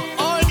pong. For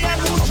all them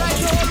who try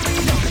to hold me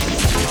down,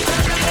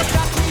 tell them look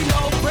at me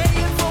now,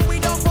 praying for we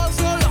don't fall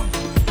so long.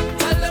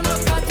 Tell them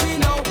look at me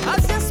now,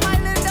 as you're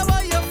smiling the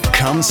way you're from.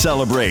 Come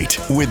celebrate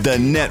with the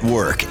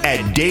network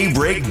at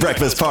Daybreak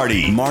Breakfast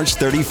Party, March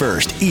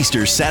 31st,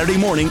 Easter Saturday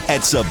morning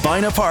at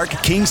Sabina Park,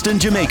 Kingston,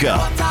 Jamaica.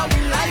 How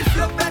we life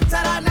look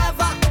better than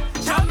ever.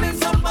 Jamming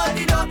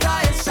somebody daughter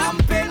is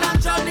champagne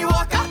and Johnny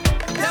Walker.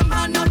 Them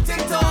had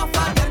nothing to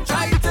offer, them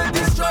try to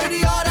destroy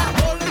the order.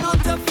 Holding on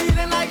to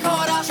feeling like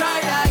order. Try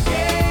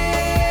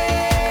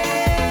again.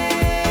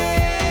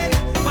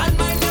 Man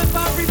might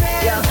never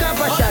prevail. Yeah,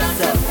 Kappa All shot, that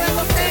sir. stuff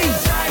never fail.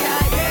 Try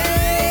again.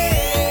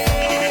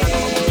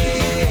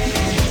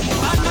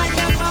 Man might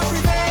never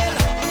prevail.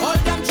 All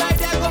them try,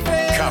 they go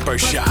fail. Copper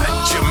Shot,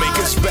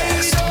 Jamaica's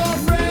best.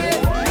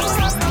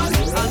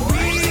 And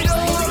we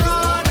don't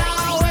run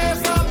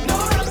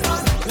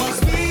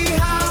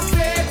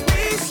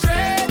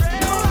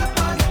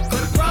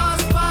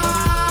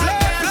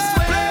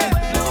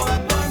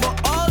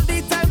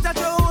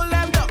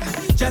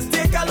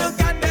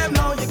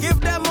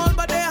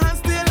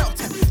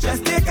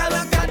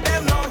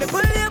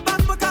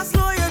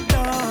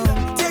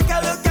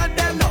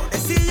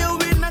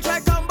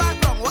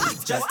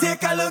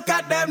look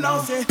at them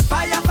now. Say,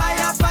 fire,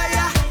 fire,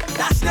 fire.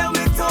 That's them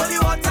with holy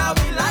water.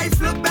 We life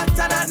look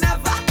better than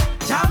ever.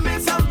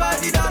 Jamming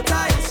somebody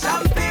daughter is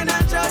champagne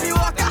and Johnny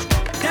Walker.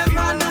 Them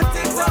are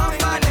nothing to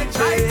offer. They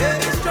try to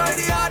destroy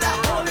the other.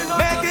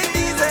 Make it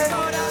easy.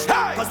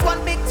 Cause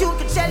one big tune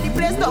can shell the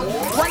place down.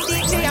 One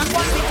DJ and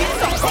one big hit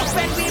song. Cause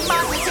when we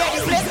man we tear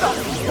the place down.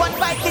 One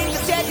Viking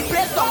can tear the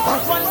place down.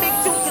 Cause one big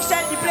tune can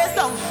shell the place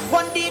down.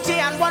 One DJ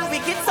and one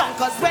wicked song.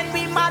 Cause when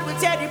we mad we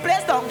tear the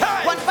place down.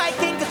 One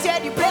Viking can tear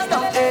the place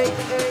down.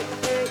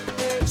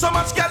 So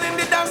much girl in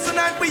the dance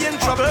tonight, we in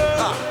trouble.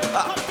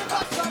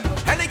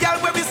 Any girl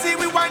where we see,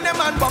 we wind them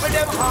and bubble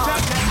them.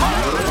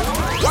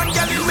 One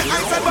girl in my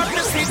eyes and but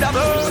me see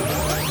double.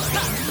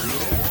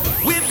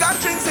 We've got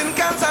drinks in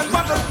cans and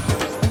bottles.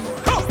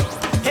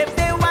 If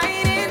they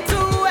whine into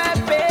a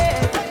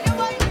bed,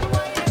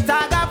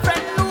 tag a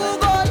friend who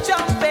go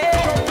jumping.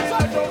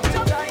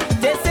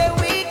 They say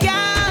we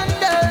can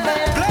do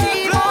it.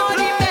 Keep on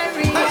the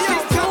merry. If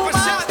it's too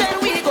much, then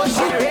we go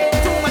share it.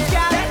 Too much,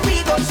 yeah, then we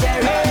go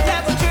share it.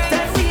 Never drink,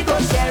 then we go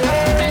share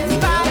it. Plenty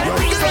bar, then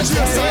we go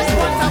share it.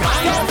 What's a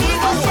wine, then we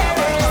go share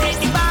it.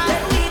 Plenty bar,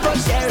 then we go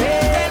share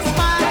it. Plenty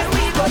bar, then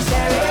we go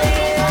share it.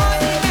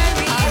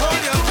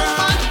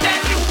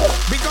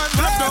 Because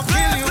love don't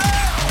kill you.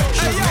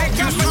 She'll make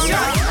you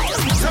stronger.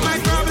 So my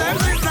problem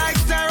is like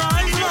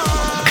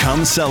steroids.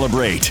 Come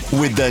celebrate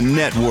with the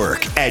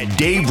network at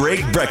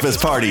Daybreak Breakfast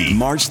Party,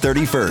 March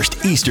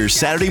 31st, Easter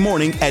Saturday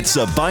morning at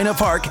Sabina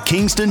Park,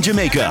 Kingston,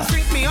 Jamaica.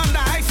 Drink me on the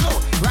ice flow.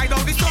 Ride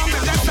all the storm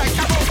and that's like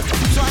a boat.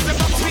 So as the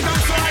box we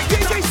don't so I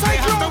DJ Cyclone. I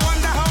have to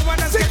wonder how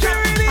others get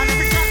up. And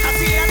every crack I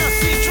see I don't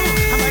see through.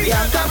 I'm ready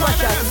to come on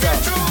and get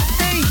through.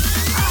 Hey,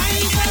 I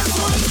just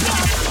want to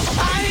stop.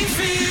 I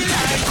feel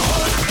like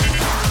home.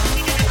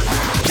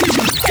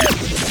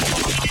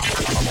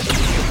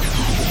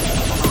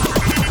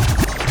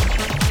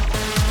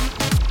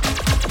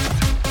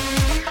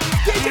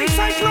 DJ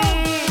Cyclone.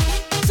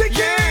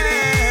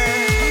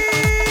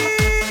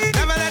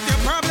 Never let your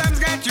problems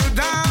get you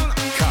down.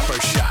 Copper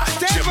Shot,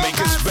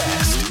 Jamaica's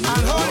best.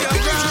 And hold your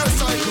ground.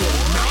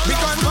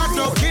 Because what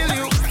don't kill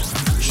you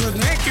should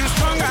make you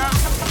stronger.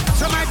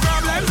 So my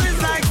problems is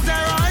like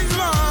steroids,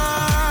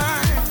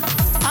 boy.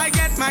 I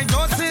get my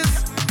doses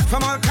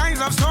from all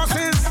kinds of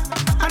sources.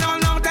 And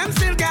all of them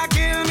still can't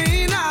kill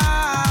me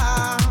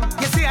now.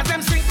 You see as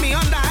them sink me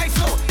on the ice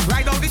flow.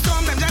 Ride out the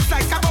storm, them just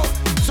like a boat.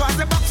 So as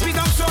the box me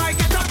down, so I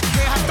get up.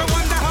 They have to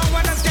wonder how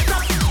others get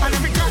up. And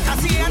every crack I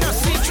see, I don't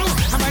see through.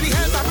 And by the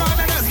help of God,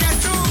 I just get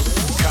through.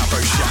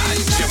 Copper Shot,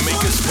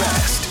 Jamaica's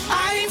best.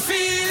 I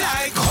feel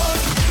like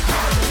home.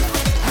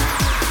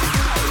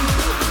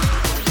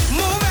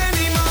 Move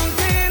any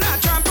mountain, I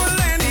trample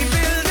any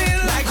building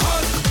like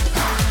home.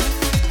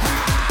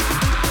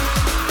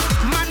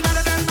 Man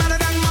better than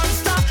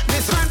monster.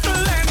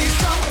 Dismantle any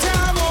strong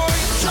town boy.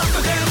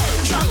 Trample them,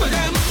 trample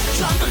them,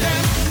 trample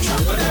them,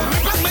 trample them.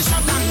 Back my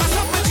shot and mass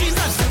up my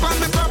Jesus. Step on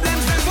my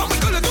problems, then what we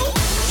gonna do?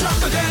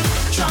 Trample them,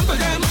 trample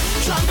them,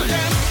 trample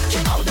them.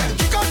 Kick out them,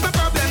 kick out my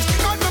problems,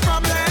 kick out my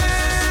problems.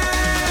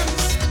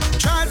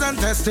 Trials and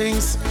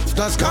testings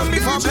does come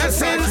before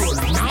blessings,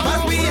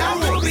 but we have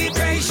to be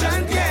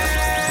patient,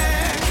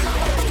 yeah.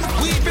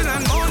 Weeping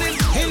and mourning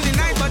in the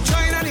night, but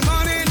joy in the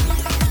morning.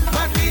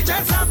 But we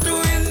just have to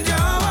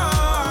endure.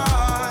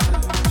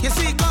 You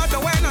see, God the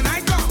way no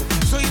night come,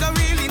 so you don't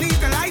really need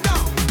to lie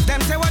down.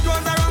 Them say what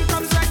was wrong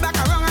comes right back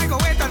around. I go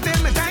wait until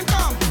my time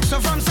come. So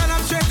from sun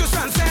up straight to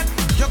sunset,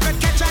 you could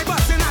catch I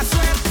bus in a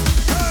sweat.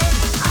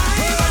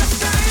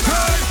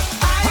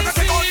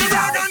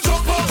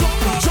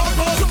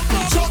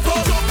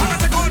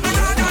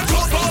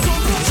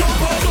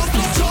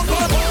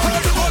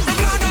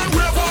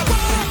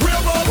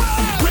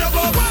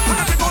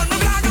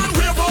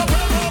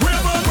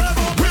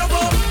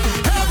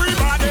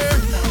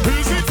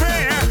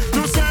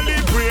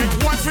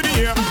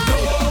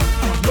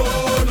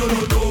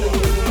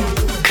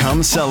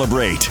 Come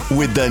celebrate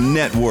with the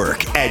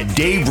network at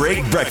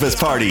Daybreak Breakfast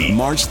Party,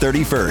 March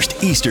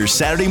 31st, Easter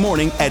Saturday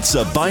morning at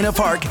Sabina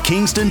Park,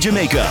 Kingston,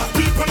 Jamaica.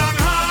 People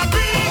unhappy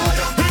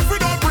if we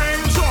don't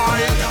bring joy,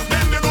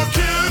 then they go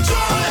kill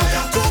joy.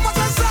 Too much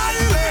of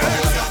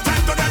silence,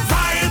 time to get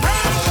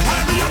vibrant.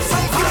 And we have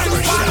some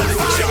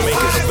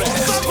Jamaica's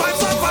best.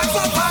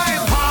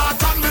 survive.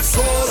 Heart and the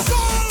soul,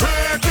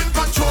 taking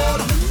control.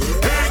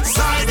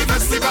 Inside the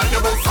festival you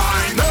will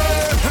find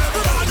it.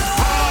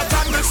 Heart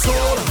and the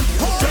soul,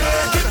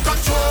 taking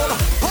control.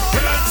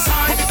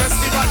 Inside the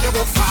festival you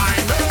will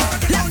find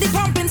it. Let the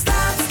pumping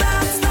start,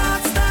 start,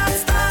 start, start,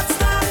 start,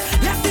 start.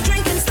 Let the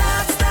drinking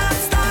start, start,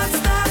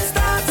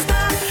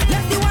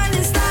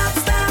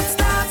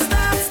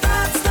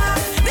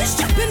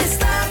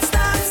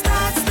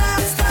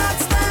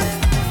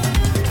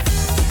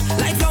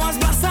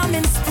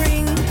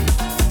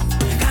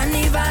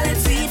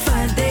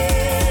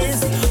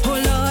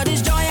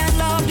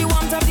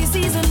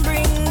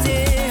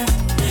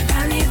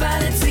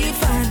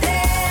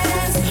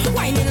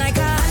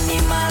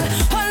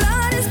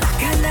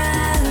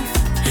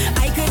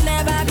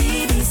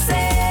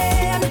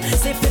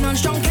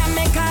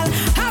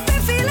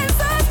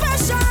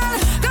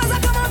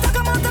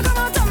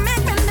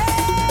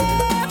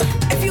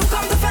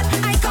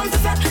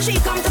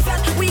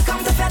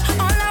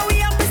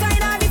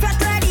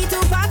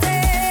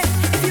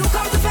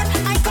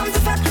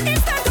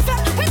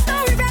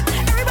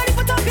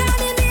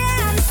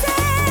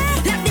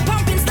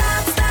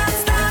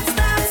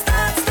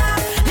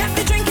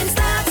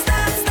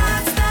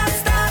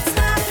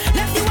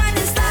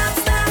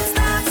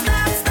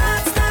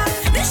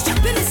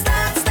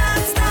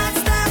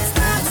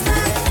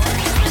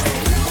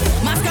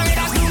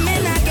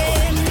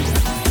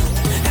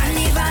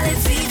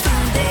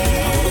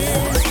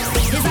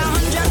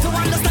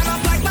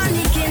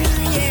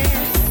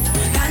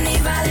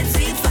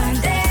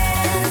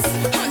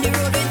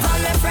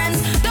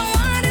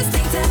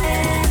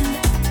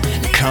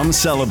 Come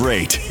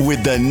celebrate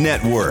with the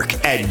network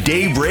at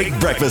Daybreak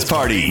Breakfast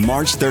Party,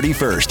 March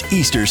 31st,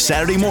 Easter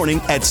Saturday morning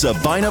at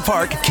Sabina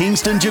Park,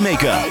 Kingston,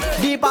 Jamaica.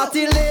 The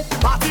party lit,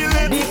 party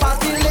lit, the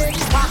party lit,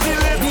 party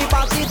lit, the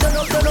party turn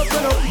up, turn up,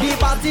 turn up, the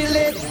party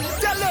lit,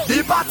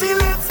 The party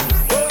lit,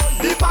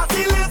 the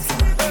party lit,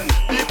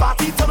 the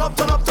party turn up,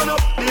 turn up, turn up,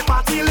 the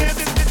party lit.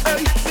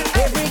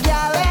 every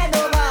girl and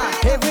over,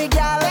 every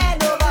girl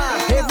and over,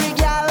 every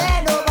girl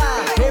and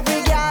over,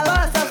 every girl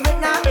wants us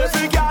right now.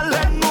 Every girl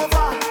and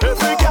over,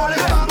 every girl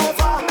and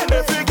over,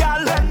 every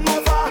girl and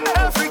over,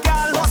 every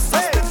girl wants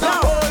us right now.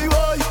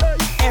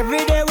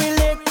 Every day we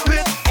lit,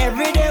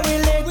 every day we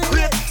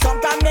lit.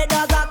 Sometimes they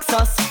does ask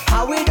us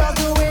how we don't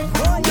do it.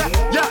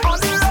 Yeah, on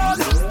the road,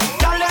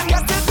 girl, them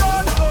get it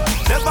done.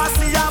 Never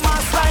see a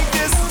man like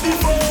this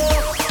before.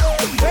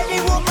 When the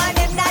woman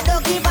them not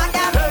don't give a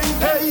damn.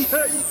 Hey,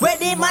 when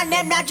the man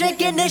them not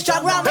drinking the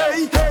strong rum.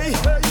 hey,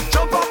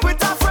 jump up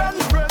with a friend,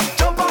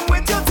 jump up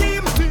with your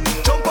team,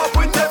 jump up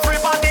with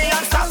everybody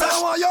and start.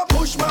 I want you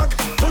push back,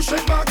 push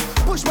it back,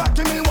 push back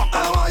to me.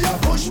 I want you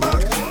push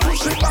back,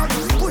 push it back,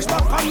 push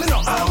back on me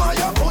now. I want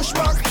you push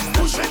back,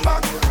 push it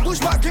back, push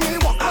back to me.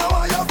 I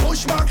want you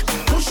push back,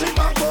 push it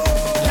back.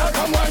 Yeah,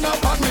 come wind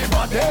up on me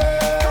body.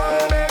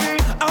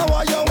 I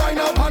want you wind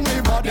up on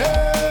me body.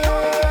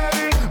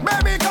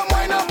 Baby, come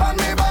wind up on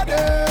me body.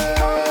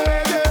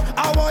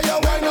 I want you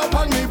wind up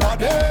on me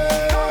body.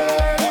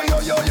 Oh, yo,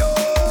 yo, yo.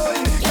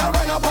 Yeah,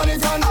 wind up on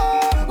it and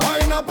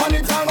wind up on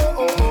it and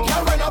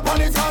yeah, wind up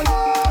on it and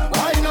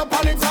wind up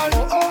on it and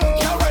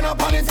yeah, wind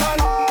up on it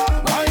and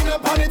wind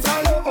up on it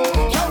and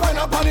yeah, wind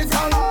up on it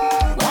and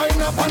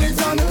wind up on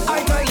it and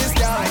I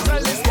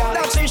tell this girl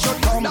that she should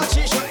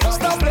come,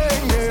 stop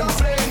playing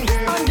games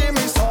and give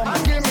me some, I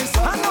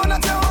know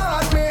that you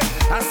want me,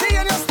 I see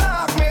you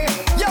stalk me,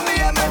 you be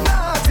a me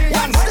naughty.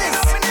 What's this?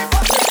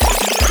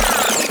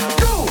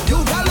 You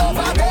got love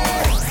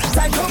again,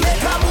 time to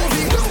make a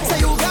movie. Say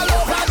you got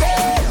love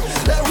again,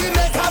 let we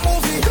make a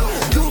movie.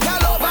 You got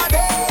love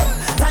again,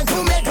 time to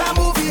make a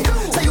movie.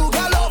 Say you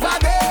got love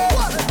again.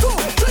 1, 2,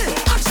 3,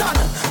 action.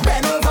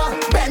 Bend over,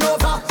 bend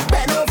over,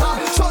 bend over.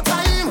 Show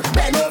time.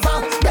 Bend over,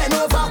 bend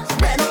over,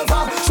 bend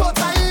over. Show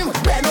time.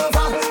 Bend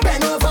over,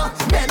 bend over,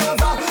 bend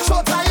over.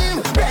 Show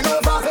time. Bend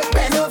over,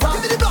 bend over.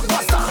 Give me the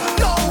blockbuster.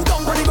 No,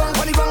 don't put it wrong,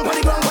 put it wrong, put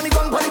it wrong, put it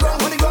wrong, put it wrong,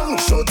 put it wrong.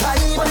 Show time.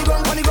 Put it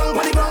wrong, put it wrong,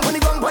 put it wrong, put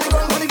it wrong, put it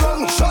wrong, put it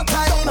wrong. Show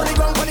time. Put it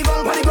wrong, put it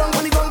wrong, put it wrong,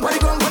 put it wrong, put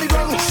it wrong, put it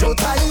wrong. Show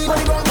time. Put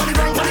it wrong, put it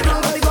wrong, put it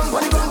wrong, put it wrong,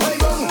 put it wrong, put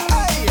it wrong.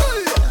 Hey,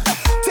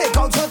 take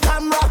out your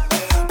camera,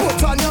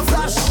 put on your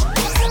flash,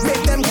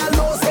 make them get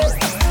lose it.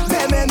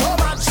 Them ain't no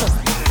match,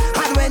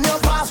 and when you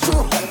pass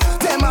through,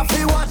 them have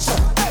to watch.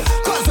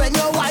 'Cause when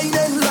you're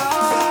whining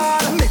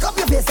loud, make up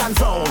your face and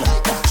frown.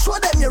 Show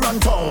them you run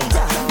town.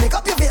 Make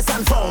up your face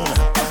and frown.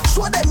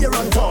 Show them you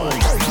run town.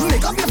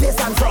 Make up your face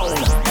and frown.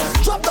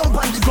 Drop down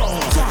on the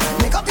ground.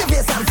 Make up your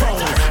face and frown.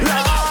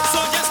 So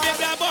just make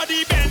that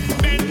body bend,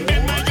 bend,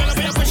 bend, my girl,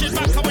 when you push it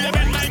back, how you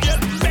bend, my girl,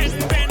 bend,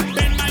 bend,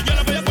 bend, my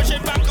girl, when you push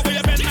it back, how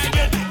you bend, my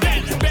girl,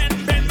 bend, bend,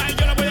 bend, my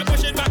girl, when you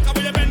push it back, how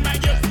you bend, my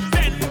girl,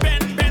 bend,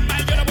 bend, bend,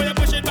 my girl, when you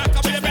push it back,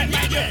 how you bend,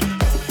 my girl.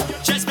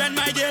 Just bend,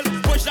 my girl,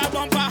 push that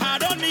bumper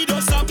hard on me,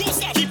 don't stop.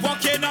 Keep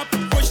walking up,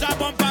 push that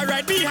bumper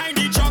right behind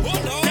the truck.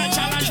 Then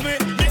challenge me,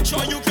 make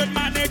sure you can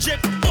manage it.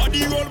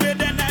 Body roll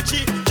with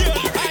energy,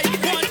 girl, I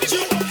want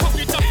you. Cock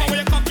it up, how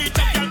you cock it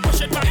up, girl,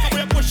 push it back, how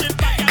you push it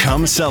back.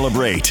 Come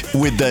celebrate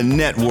with the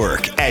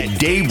network at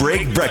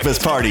Daybreak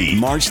Breakfast Party,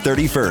 March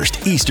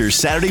 31st, Easter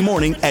Saturday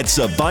morning at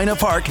Sabina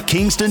Park,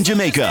 Kingston,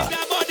 Jamaica.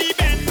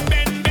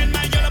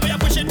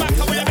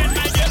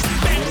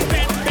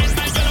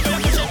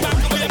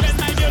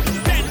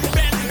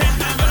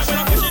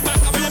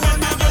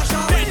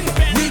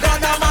 We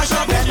gonna mash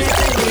up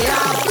anything we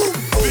have.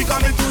 We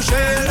coming to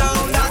shell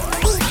down that,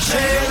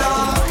 Shayla.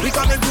 We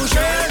coming to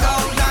shell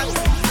down that,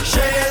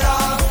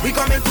 Shayla. We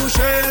coming to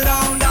shell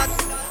down that,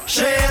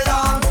 Shayla.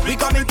 We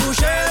coming to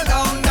shell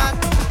down that,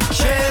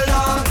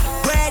 Shayla.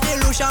 Where the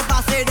Lucian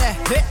pass it there,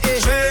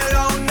 Shell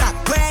down that,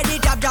 where the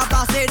jab jab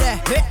pass it there,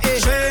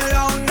 shell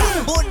down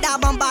that. put that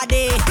bumper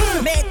there,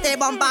 make the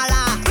bumper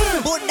la,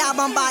 put that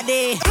bumper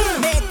there,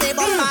 make the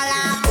bumper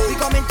la. We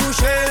coming to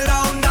shell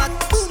down that,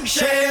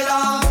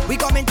 Shayla. We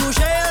coming to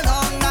shell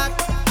down that,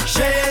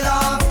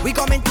 Shayla. we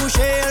coming to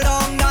shell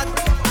down that,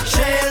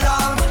 Shayla.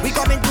 we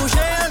coming to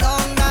shell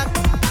down that,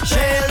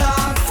 Shayla.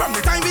 From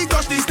the time we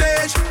touch the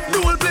stage, the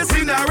whole place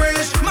in a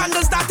rage. Man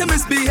don't start to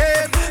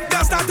misbehave,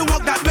 girls start to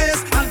walk that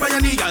ways. And for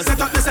your knee, girl, set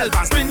up yourself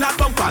and spin that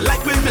bumper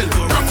like windmill.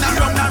 Go round that,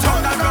 round that,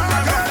 round that, round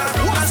that, round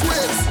that. Watch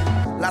ways.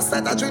 Last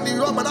night I drink the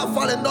rum and I'm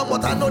falling down,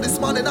 but I know this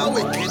morning I'm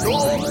waking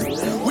up.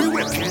 We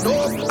waking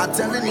up. I'm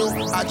telling you,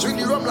 I drink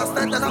the rum last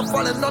night and I'm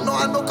falling down. No,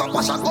 I know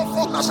Kapasha go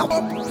fuck Nasha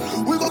up.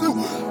 We go do.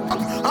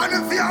 And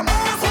if you're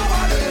more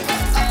somebody,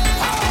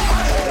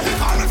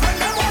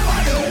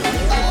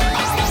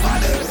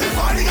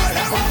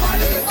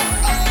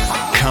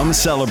 Come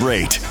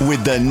celebrate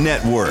with the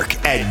network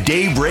at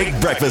Daybreak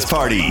Breakfast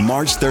Party,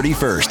 March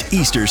 31st,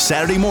 Easter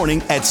Saturday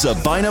morning at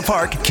Sabina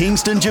Park,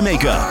 Kingston,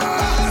 Jamaica.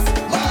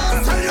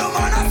 Tell you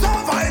man, I'm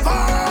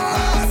survivor.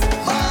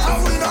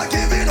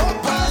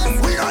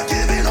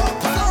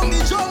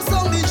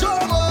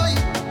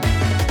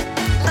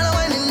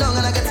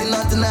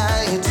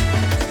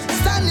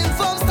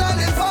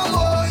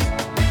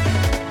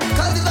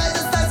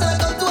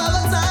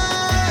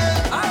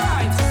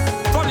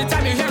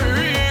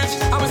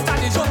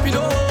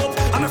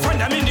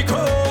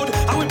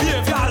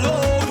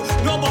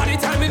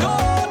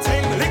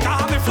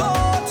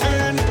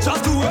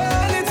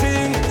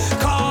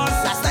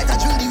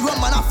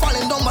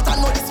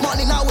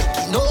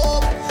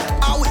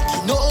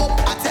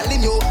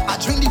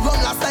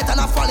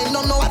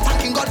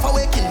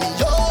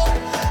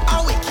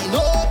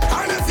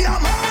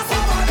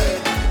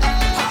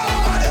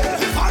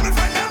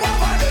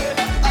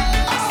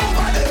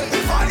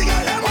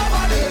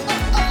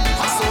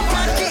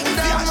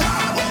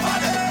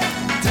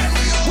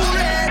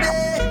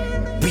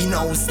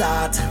 now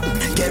start.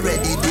 Get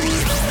ready, D.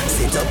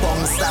 Set up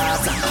on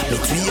start.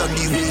 Let's be on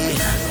the way.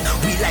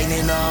 We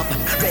lining up,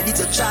 ready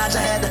to charge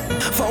ahead.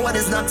 Forward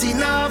is not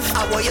enough.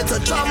 I want you to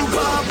jump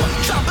up.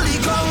 Trample the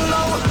ground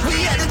now.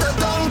 We headed to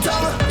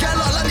downtown. Get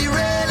all on the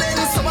railing.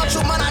 So much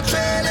woman are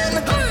trailing.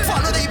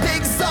 Follow the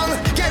big song.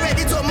 Get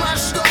ready to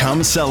mash them.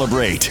 Come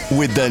celebrate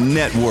with the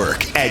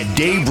network at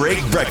Daybreak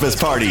Breakfast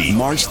Party,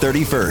 March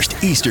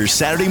 31st, Easter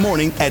Saturday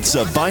morning at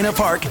Sabina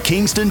Park,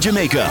 Kingston,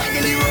 Jamaica. All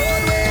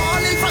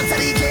in front of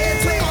the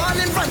gateway, all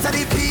in front of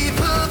the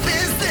people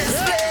business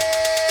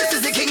place. This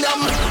is the kingdom.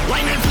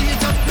 Wine and free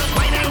it up,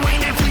 wine and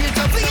free it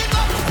up, free it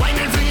up, wine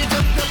and free it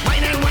up,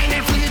 wine and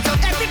free it up.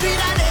 Every beat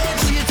and edge,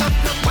 free it up,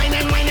 wine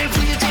and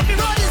free it up. Every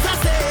road is a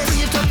stage,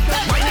 free it up,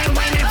 wine and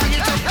free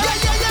it up. Yeah,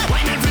 yeah, yeah.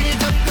 Wine and free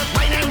it up,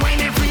 wine and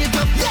free it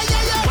up. Yeah,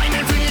 yeah, yeah. Wine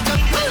and free it up,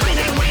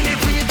 wine and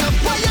free it up.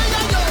 Why, yeah,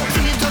 yeah, yeah.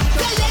 Free it up,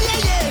 yeah, yeah,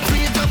 yeah, yeah.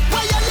 Free it up,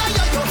 why, yeah, yeah,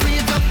 yeah, yeah. Free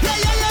it up, yeah,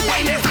 yeah, yeah, yeah.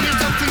 Wine and free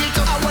it up, free it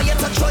up. I want you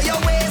to throw your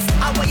waist.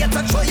 I want you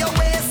to throw your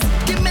waist.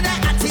 Give me that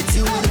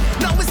attitude.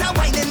 Now it's a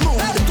whining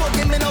mood. Don't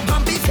give me no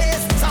bumpy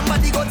face.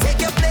 Somebody go take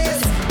your place.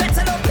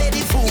 Better don't play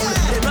the fool.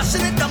 They're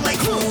rushing it down like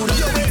food.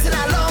 You're waiting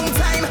a long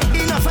time.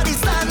 Enough of the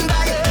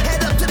standby.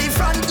 Head up to the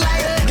front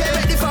line. Get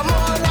ready for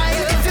more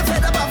wine. If you're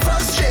fed up of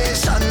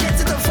frustration, get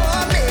to the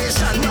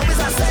formation. Now it's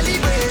a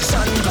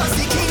celebration. Cause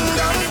the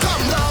kingdom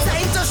come now.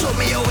 Time to show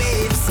me your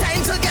waves.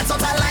 Time to get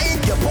out of line.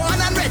 You're born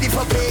and ready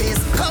for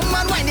pace. Come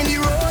and wine in the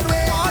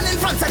roadway. All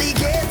in front of the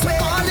gateway.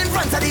 All in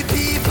front of the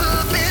people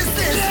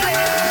business place.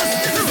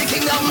 This is the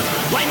kingdom.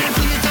 Wine and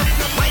free it up.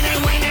 Wine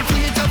and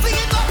free it up. Free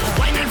it up.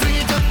 Wine and free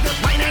it up.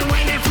 Wine and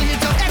free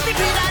it up. Every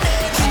beat and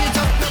edge. Free it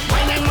up.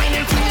 Wine and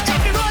free it up.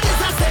 Every road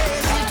is a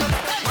stage. Free it up.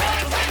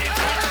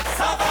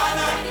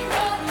 Savannah.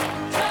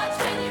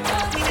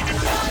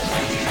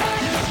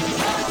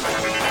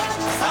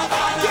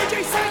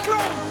 DJ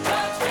Cyclone.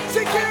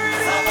 Security.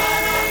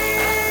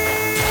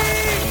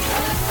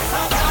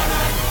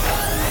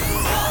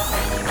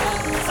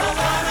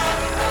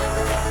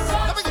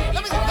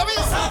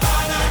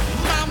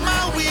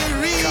 Mama, we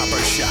reach.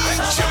 Copper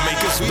Shot,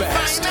 Jamaica's We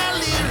best.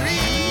 finally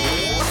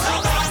reach.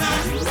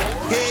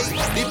 Hey,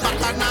 the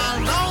bacchanal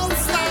don't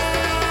stop.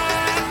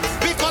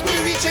 Because we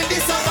reaching the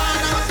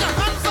savannah. Put your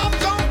hands up,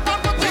 jump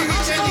up. We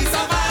reaching the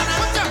savannah.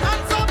 Put your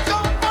hands up,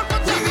 jump up.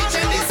 We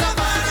reaching the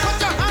savannah. Put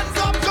your hands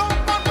up,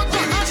 jump up. We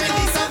reaching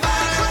the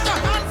savannah. Put your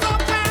hands up,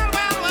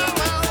 well.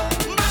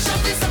 Mash up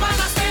the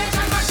savannah stage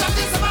and mash up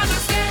the savannah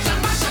stage and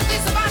mash up the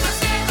savannah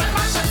stage and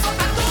mash up so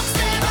that don't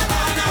stay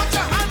savannah. Put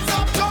your hands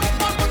up,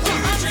 jump up. Put your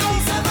hands up,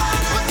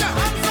 savannah. Put your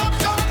hands up,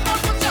 jump up.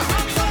 Put your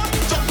hands up.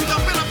 Jump it up,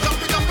 jump it up,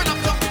 jump it up,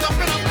 jump it up, jump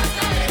it up.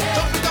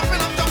 Jump it up,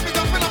 jump it up,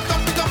 jump it up,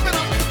 jump it up, jump it up.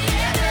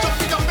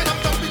 Jump it up,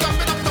 jump it up, jump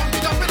it up,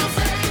 jump it up.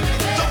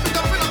 Jump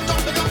it up, jump it up,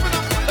 jump it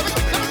up,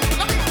 jump it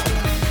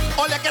up.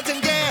 All you're getting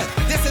there,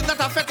 this is not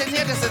a fete in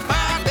here, this is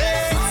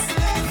madness.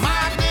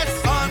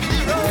 Madness on the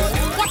road.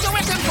 What you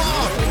waiting for?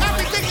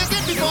 Everything you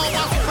did before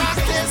was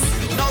practice.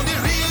 Now the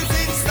real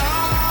thing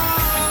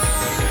starts.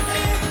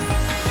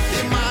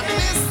 The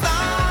madness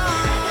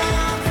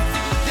starts.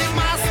 The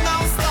mass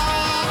now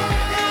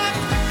starts.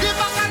 The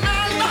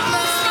bacchanal now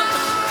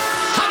starts.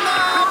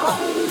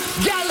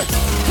 Girl,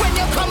 when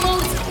you come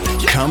out,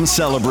 Come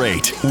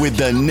celebrate with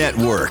the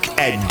network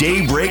at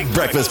Daybreak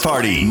Breakfast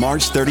Party,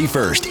 March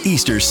 31st,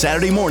 Easter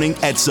Saturday morning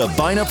at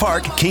Sabina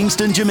Park,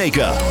 Kingston,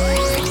 Jamaica.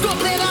 Go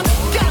play that,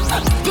 girl.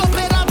 Go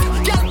play that,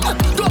 girl.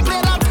 Go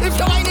play that. If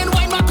you're whining,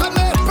 wine back on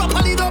me.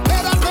 Properly, don't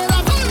play that, play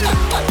that.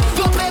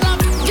 Go play that,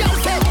 girl.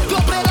 Say, go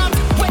play that.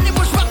 When you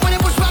push back, girl. Me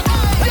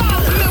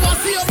want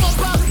see your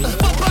bumper,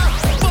 bumper,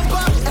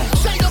 bumper.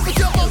 Shake up with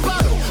your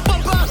bumper,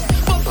 bumper,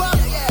 bumper.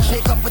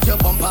 Shake up with your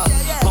bumper,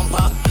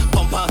 bumper,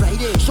 bumper.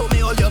 Show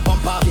me all your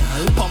bumper,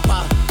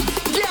 bumper.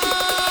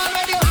 Yeah,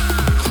 ready.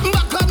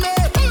 Back on me,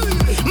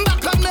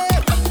 back on me,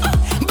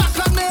 back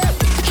on me.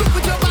 Shoot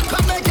with your back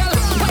on me, girl.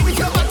 Wine with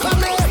your back on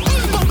me,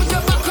 bump with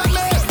your back on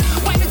me.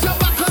 Wine with your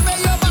back on me,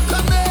 your back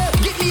on me.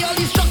 Give me all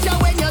the structure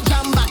when you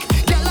jam back,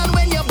 girl, and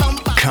when you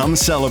bump back. Come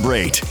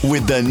celebrate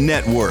with the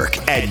network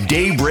at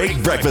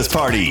Daybreak Breakfast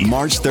Party,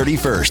 March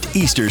 31st,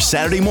 Easter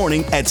Saturday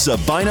morning at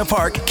Sabina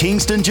Park,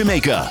 Kingston,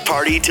 Jamaica.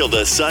 Party till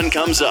the sun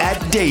comes up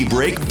at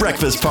Daybreak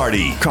Breakfast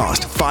Party.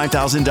 Cost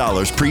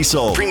 $5,000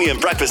 pre-sold. Premium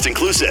breakfast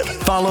inclusive.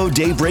 Follow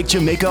Daybreak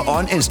Jamaica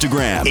on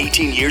Instagram.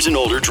 18 years and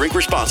older. Drink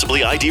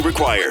responsibly. ID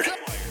required.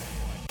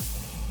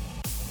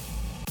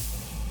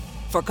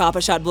 For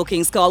Copper Shot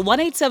bookings, call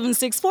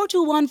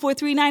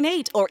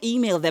 1-876-421-4398 or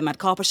email them at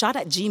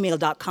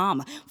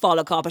coppershot@gmail.com.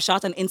 Follow Copper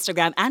Shot on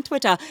Instagram and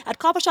Twitter at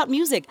Copper Shot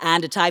Music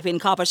and type in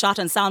Copper Shot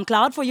on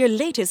SoundCloud for your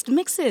latest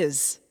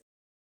mixes.